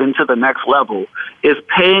takes something to the next level is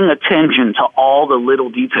paying attention to all the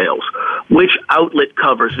little details. Which outlet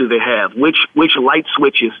covers do they have? Which light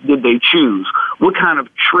switches did they choose? What kind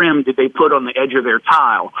of trim did they put on the edge of their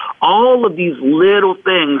tile? All of these little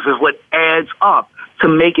things is what adds up to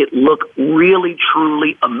make it look really,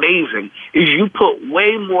 truly amazing. Is you put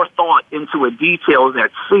way more thought into a detail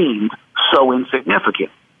that seemed so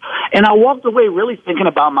insignificant. And I walked away really thinking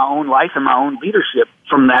about my own life and my own leadership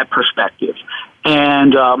from that perspective.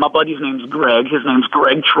 And my buddy's name's Greg. His name's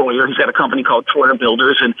Greg Troyer. He's got a company called Troyer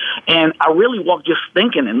Builders. And I really walked just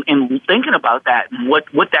thinking and thinking about that and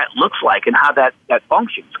what that looks like and how that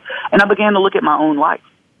functions. And I began to look at my own life.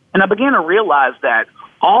 And I began to realize that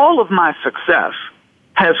all of my success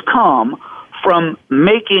has come from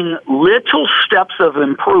making little steps of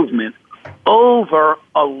improvement over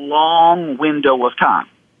a long window of time.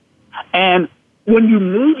 And when you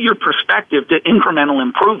move your perspective to incremental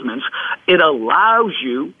improvements, it allows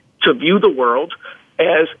you to view the world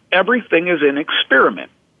as everything is an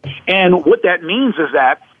experiment. And what that means is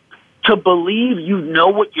that to believe you know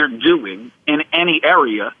what you're doing in any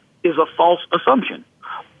area is a false assumption.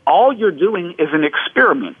 All you're doing is an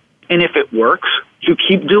experiment. And if it works, you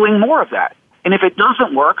keep doing more of that. And if it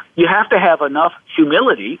doesn't work, you have to have enough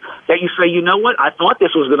humility that you say, you know what, I thought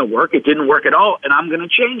this was going to work. It didn't work at all, and I'm going to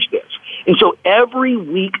change this. And so every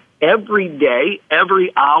week, every day,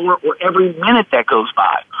 every hour, or every minute that goes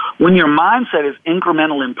by, when your mindset is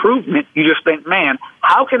incremental improvement, you just think, man,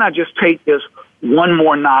 how can I just take this one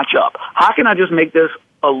more notch up? How can I just make this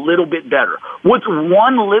a little bit better? What's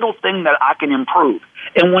one little thing that I can improve?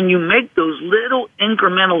 And when you make those little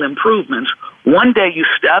incremental improvements, one day you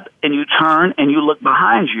step and you turn and you look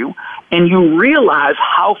behind you and you realize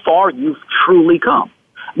how far you've truly come.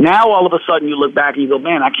 Now all of a sudden you look back and you go,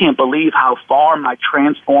 man, I can't believe how far my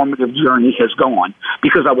transformative journey has gone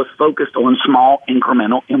because I was focused on small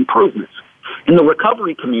incremental improvements. In the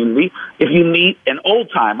recovery community, if you meet an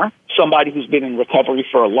old-timer, somebody who's been in recovery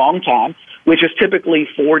for a long time, which is typically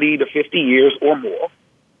 40 to 50 years or more,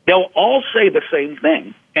 they'll all say the same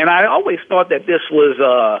thing. And I always thought that this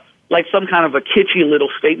was like some kind of a kitschy little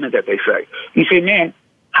statement that they say. You say, man,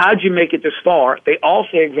 how'd you make it this far? They all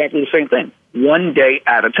say exactly the same thing, one day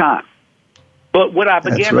at a time. But what I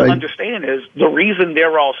began to understand is the reason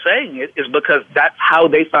they're all saying it is because that's how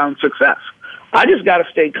they found success. I just got to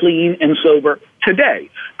stay clean and sober today.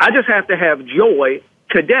 I just have to have joy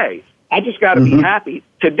today. I just got to be happy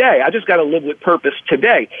today. I just got to live with purpose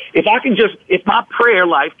today. If my prayer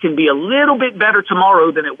life can be a little bit better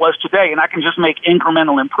tomorrow than it was today, and I can just make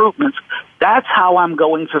incremental improvements, that's how I'm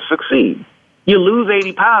going to succeed. You lose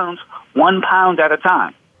 80 pounds, 1 pound at a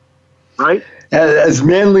time. right? As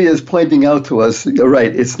Manley is pointing out to us, you're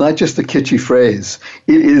right, it's not just a kitschy phrase.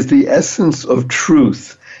 It is the essence of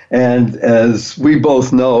truth. And as we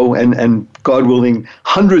both know, and God willing,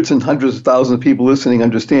 hundreds and hundreds of thousands of people listening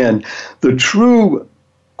understand, the true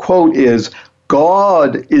quote is,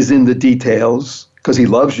 God is in the details because he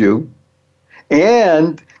loves you.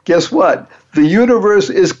 And guess what? The universe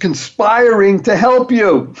is conspiring to help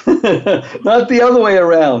you, not the other way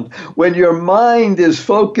around. When your mind is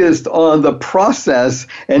focused on the process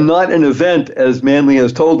and not an event, as Manley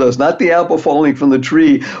has told us, not the apple falling from the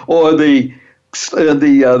tree or the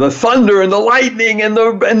thunder and the lightning and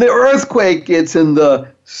the earthquake, it's in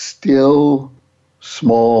the still,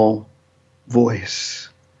 small voice.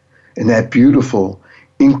 And that beautiful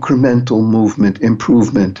incremental movement,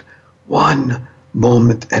 improvement, one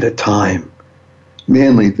moment at a time.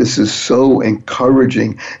 Manley, this is so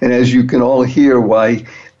encouraging. And as you can all hear why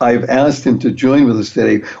I've asked him to join with us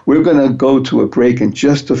today, we're going to go to a break in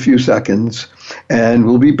just a few seconds, and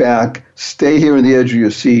we'll be back. Stay here on the edge of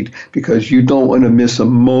your seat because you don't want to miss a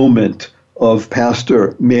moment of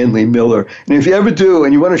Pastor Manley Miller. And if you ever do,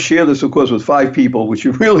 and you want to share this, of course, with 5 people, which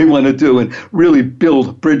you really want to do and really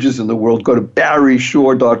build bridges in the world, go to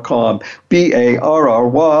BarryShore.com,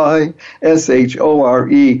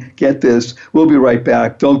 BarryShore. Get this. We'll be right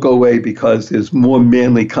back. Don't go away because there's more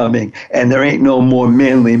Manley coming, and there ain't no more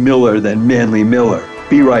Manley Miller than Manley Miller.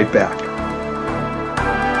 Be right back.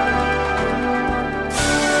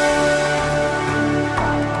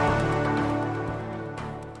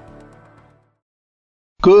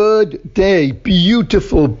 Good day,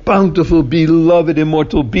 beautiful, bountiful, beloved,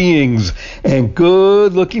 immortal beings, and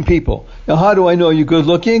good-looking people. Now, how do I know you're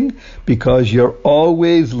good-looking? Because you're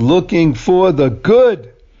always looking for the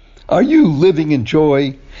good. Are you living in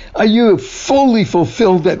joy? Are you fully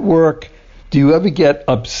fulfilled at work? Do you ever get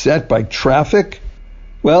upset by traffic?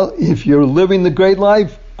 Well, if you're living the great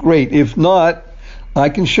life, great. If not, I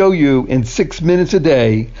can show you in 6 minutes a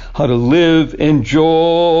day how to live in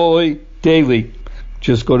joy daily.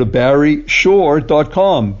 Just go to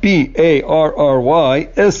BarryShore.com,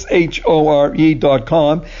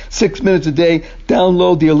 BarryShore.com. 6 minutes a day,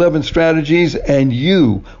 download the 11 strategies, and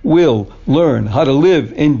you will learn how to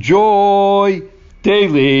live in joy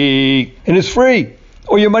daily. And it's free,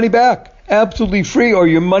 or your money back. Absolutely free, or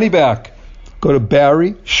your money back. Go to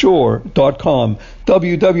BarryShore.com.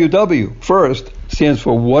 www first stands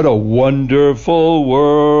for What a Wonderful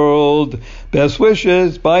World. Best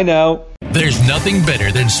wishes. Bye now. There's nothing better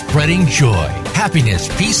than spreading joy, happiness,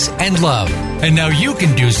 peace, and love. And now you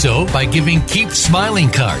can do so by giving Keep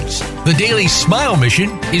Smiling cards. The Daily Smile mission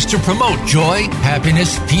is to promote joy,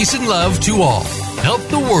 happiness, peace, and love to all. Help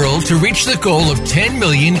the world to reach the goal of 10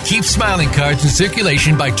 million Keep Smiling cards in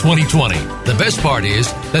circulation by 2020. The best part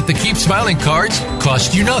is that the Keep Smiling cards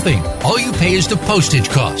cost you nothing. All you pay is the postage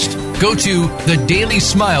cost. Go to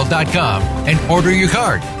thedailysmile.com and order your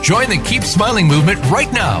card. Join the Keep Smiling movement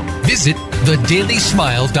right now. Visit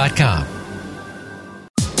thedailysmile.com.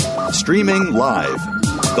 Streaming live,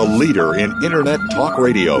 the leader in Internet talk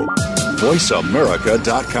radio,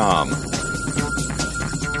 voiceamerica.com.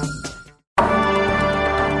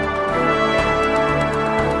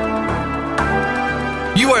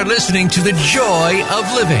 You are listening to The Joy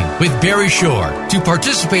of Living with Barry Shore. To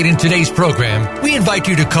participate in today's program, we invite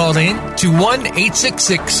you to call in to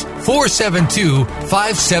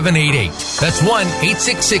 1-866-472-5788. That's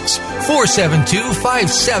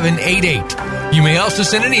 1-866-472-5788. You may also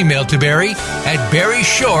send an email to Barry at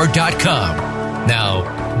BarryShore.com. Now,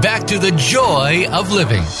 back to The Joy of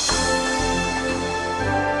Living.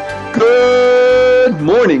 Good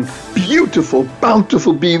morning, beautiful,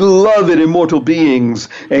 bountiful, beloved, immortal beings,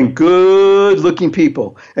 and good-looking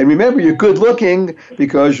people. And remember, you're good-looking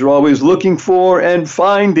because you're always looking for and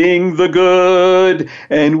finding the good.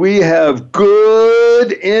 And we have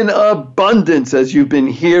good in abundance, as you've been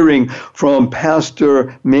hearing from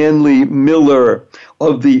Pastor Manley Miller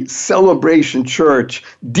of the Celebration Church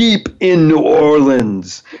deep in New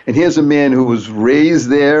Orleans. And here's a man who was raised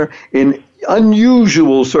there in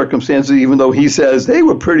unusual circumstances, even though he says they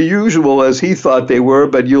were pretty usual as he thought they were.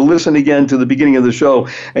 But you'll listen again to the beginning of the show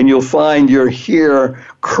and you'll find your hair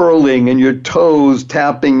curling and your toes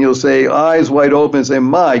tapping. You'll say, eyes wide open, and say,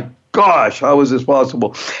 my gosh, how is this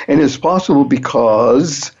possible? And it's possible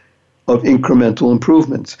because of incremental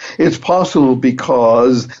improvements. It's possible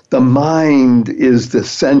because the mind is the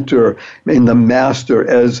center and the master,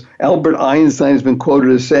 as Albert Einstein has been quoted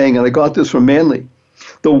as saying, and I got this from Manley,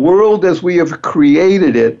 the world as we have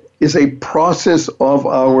created it is a process of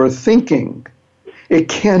our thinking. It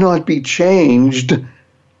cannot be changed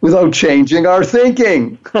without changing our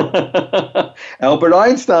thinking. Albert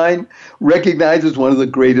Einstein, recognized as one of the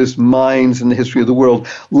greatest minds in the history of the world.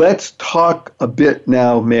 Let's talk a bit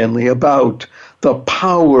now, Manley, about the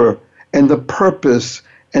power and the purpose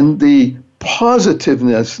and the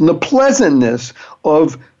positiveness and the pleasantness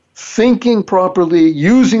of thinking properly,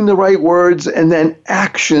 using the right words, and then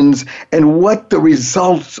actions, and what the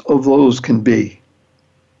results of those can be.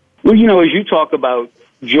 Well, as you talk about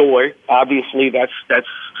joy, obviously that's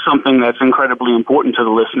something that's incredibly important to the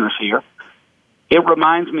listeners here. It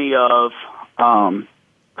reminds me of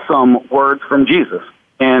some words from Jesus.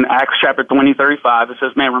 In Acts chapter 20:35, it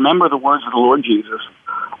says, "Man, remember the words of the Lord Jesus.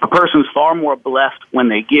 A person's far more blessed when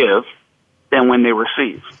they give than when they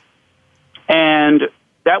receive." And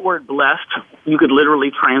that word blessed, you could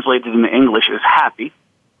literally translate it into English as happy.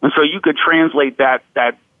 And so you could translate that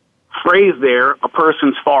phrase there, a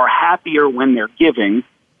person's far happier when they're giving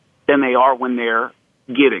than they are when they're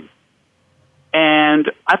getting.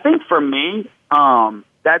 And I think for me,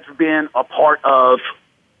 that's been a part of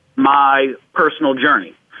my personal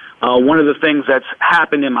journey. One of the things that's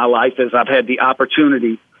happened in my life is I've had the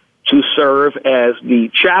opportunity to serve as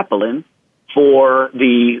the chaplain for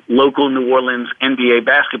the local New Orleans NBA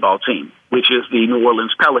basketball team, which is the New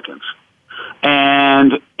OrleansPelicans.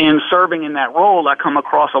 And in serving in that role, I come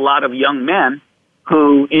across a lot of young men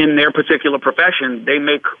who, in their particular profession, they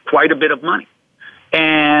make quite a bit of money.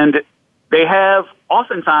 And they have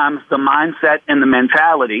oftentimes the mindset and the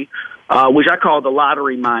mentality, which I call the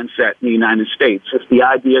lottery mindset in the United States. It's the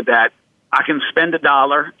idea that I can spend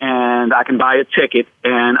 $1 and I can buy a ticket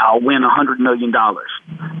and I'll win $100 million.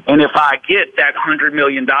 And if I get that $100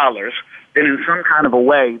 million, then in some kind of a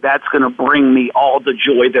way, that's going to bring me all the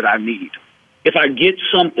joy that I need. If I get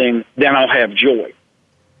something, then I'll have joy.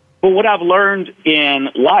 But what I've learned in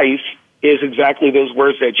life is exactly those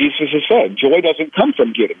words that Jesus has said. Joy doesn't come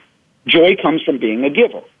from getting. Joy comes from being a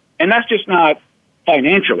giver. And that's just not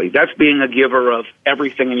financially. That's being a giver of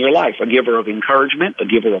everything in your life, a giver of encouragement, a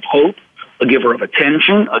giver of hope, a giver of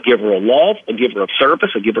attention, a giver of love, a giver of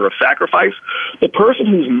service, a giver of sacrifice. The person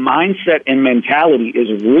whose mindset and mentality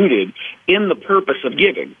is rooted in the purpose of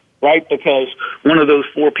giving, right? Because one of those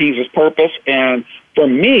 4 P's is purpose. And for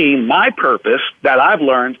me, my purpose that I've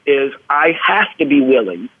learned is I have to be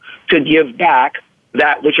willing to give back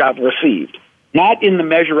that which I've received. Not in the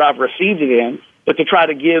measure I've received it in, but to try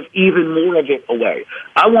to give even more of it away.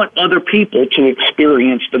 I want other people to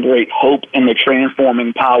experience the great hope and the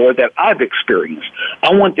transforming power that I've experienced.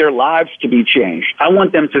 I want their lives to be changed. I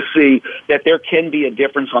want them to see that there can be a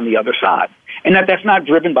difference on the other side, and that that's not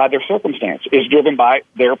driven by their circumstance. It's driven by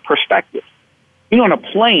their perspective. On a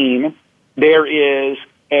plane, there is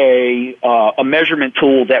a measurement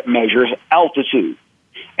tool that measures altitude.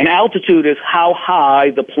 And altitude is how high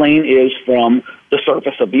the plane is from the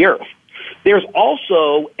surface of the earth. There's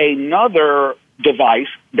also another device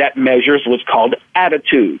that measures what's called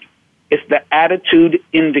attitude. It's the attitude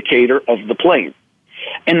indicator of the plane.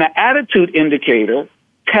 And the attitude indicator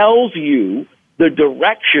tells you the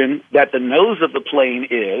direction that the nose of the plane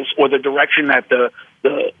is, or the direction that the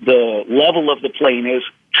level of the plane is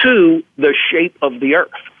to the shape of the earth.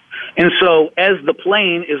 And so as the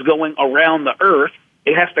plane is going around the earth,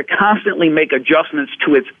 it has to constantly make adjustments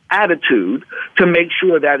to its attitude to make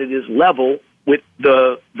sure that it is level with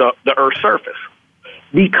the Earth's surface.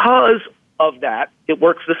 Because of that, it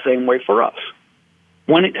works the same way for us.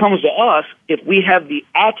 When it comes to us, if we have the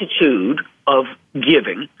attitude of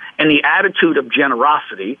giving and the attitude of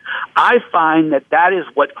generosity, I find that that is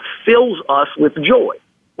what fills us with joy,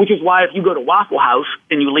 which is why if you go to Waffle House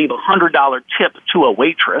and you leave a $100 tip to a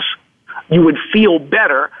waitress, you would feel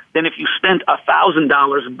better than if you spent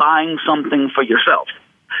 $1,000 buying something for yourself.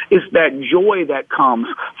 It's that joy that comes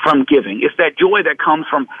from giving. It's that joy that comes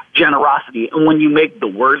from generosity. And when you make the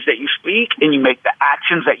words that you speak and you make the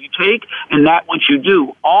actions that you take and that what you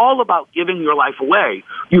do all about giving your life away,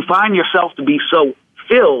 you find yourself to be so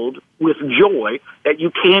filled with joy that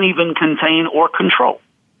you can't even contain or control.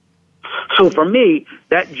 So for me,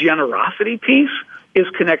 that generosity piece is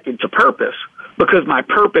connected to purpose, because my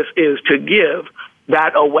purpose is to give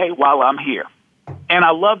that away while I'm here. And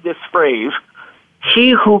I love this phrase,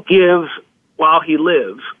 he who gives while he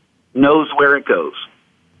lives knows where it goes.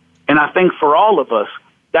 And I think for all of us,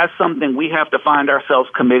 that's something we have to find ourselves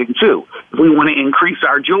committing to. If we want to increase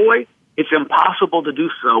our joy, it's impossible to do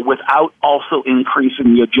so without also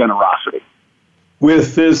increasing your generosity.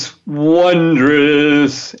 With this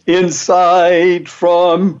wondrous insight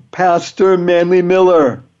from Pastor Manley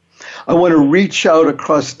Miller, I want to reach out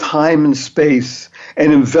across time and space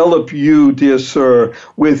and envelop you, dear sir,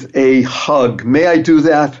 with a hug. May I do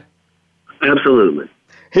that? Absolutely.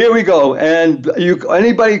 Here we go. And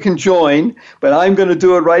anybody can join, but I'm going to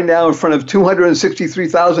do it right now in front of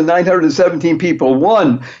 263,917 people.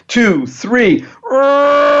 1, 2, 3.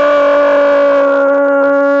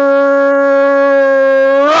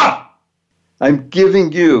 I'm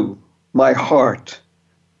giving you my heart.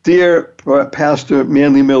 Dear Pastor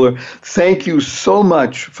Manley Miller, thank you so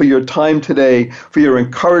much for your time today, for your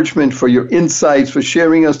encouragement, for your insights, for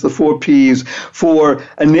sharing us the 4 Ps, for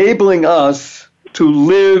enabling us to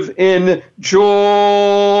live in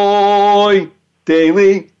joy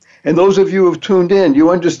daily. And those of you who have tuned in, you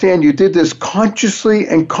understand you did this consciously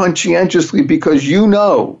and conscientiously because you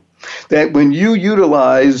know that when you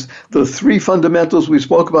utilize the 3 fundamentals we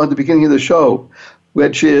spoke about at the beginning of the show,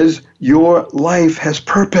 which is your life has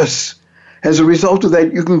purpose. As a result of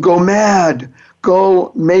that, you can go mad,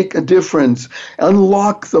 go make a difference,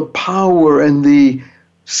 unlock the power and the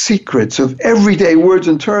secrets of everyday words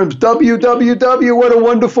and terms. WWW, what a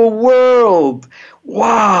wonderful world.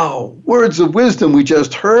 Wow, words of wisdom we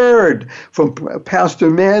just heard from Pastor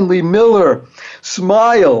Manley Miller.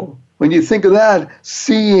 Smile. When you think of that,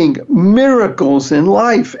 seeing miracles in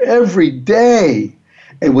life every day.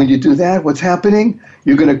 And when you do that, what's happening?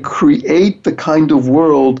 You're going to create the kind of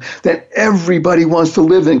world that everybody wants to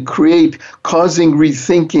live in, causing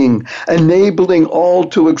rethinking, enabling all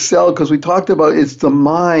to excel, because we talked about it's the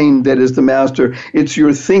mind that is the master. It's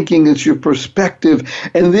your thinking, it's your perspective.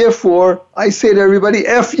 And therefore, I say to everybody,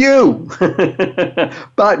 F you.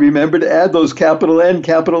 But remember to add those capital N,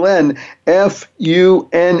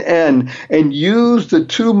 F-U-N-N, and use the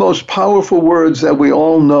 2 most powerful words that we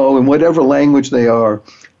all know in whatever language they are.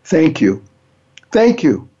 Thank you. Thank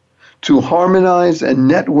you. To harmonize and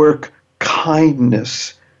network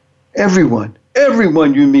kindness. Everyone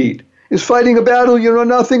you meet is fighting a battle you know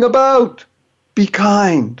nothing about. Be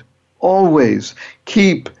kind. Always.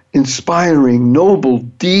 Keep inspiring noble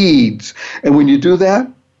deeds. And when you do that,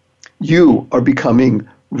 you are becoming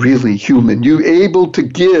really human. You're able to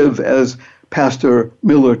give, as Pastor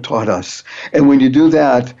Miller taught us. And when you do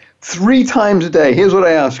that 3 times a day, here's what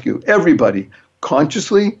I ask you, everybody,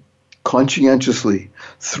 consciously, conscientiously,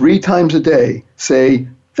 3 times a day, say,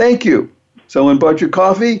 thank you. Someone bought your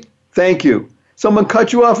coffee? Thank you. Someone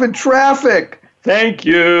cut you off in traffic? Thank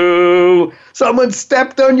you. Someone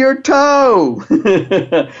stepped on your toe?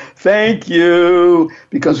 Thank you.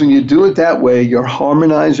 Because when you do it that way, you're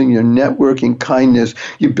harmonizing, you're networking kindness,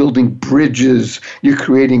 you're building bridges, you're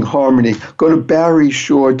creating harmony. Go to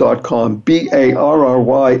BarryShore.com,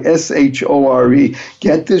 BarryShore.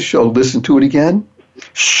 Get this show, listen to it again.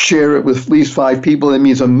 Share it with at least 5 people. That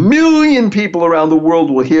means 1 million people around the world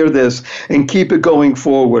will hear this and keep it going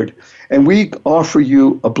forward. And we offer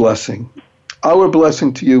you a blessing. Our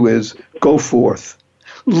blessing to you is go forth,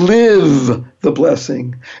 live the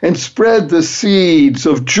blessing, and spread the seeds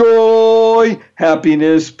of joy,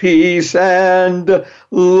 happiness, peace, and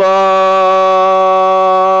love.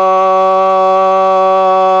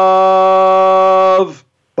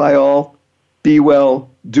 Bye all. Be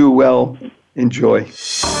well. Do well. Enjoy.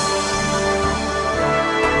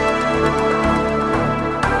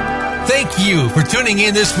 Thank you for tuning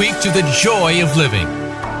in this week to The Joy of Living.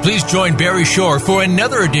 Please join Barry Shore for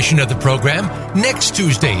another edition of the program next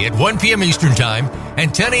Tuesday at 1 p.m. Eastern Time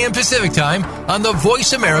and 10 a.m. Pacific Time on the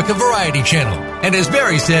Voice America Variety Channel. And as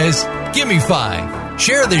Barry says, give me 5.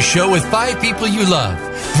 Share this show with 5 people you love.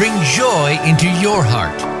 Bring joy into your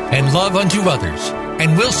heart and love unto others.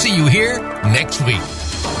 And we'll see you here next week.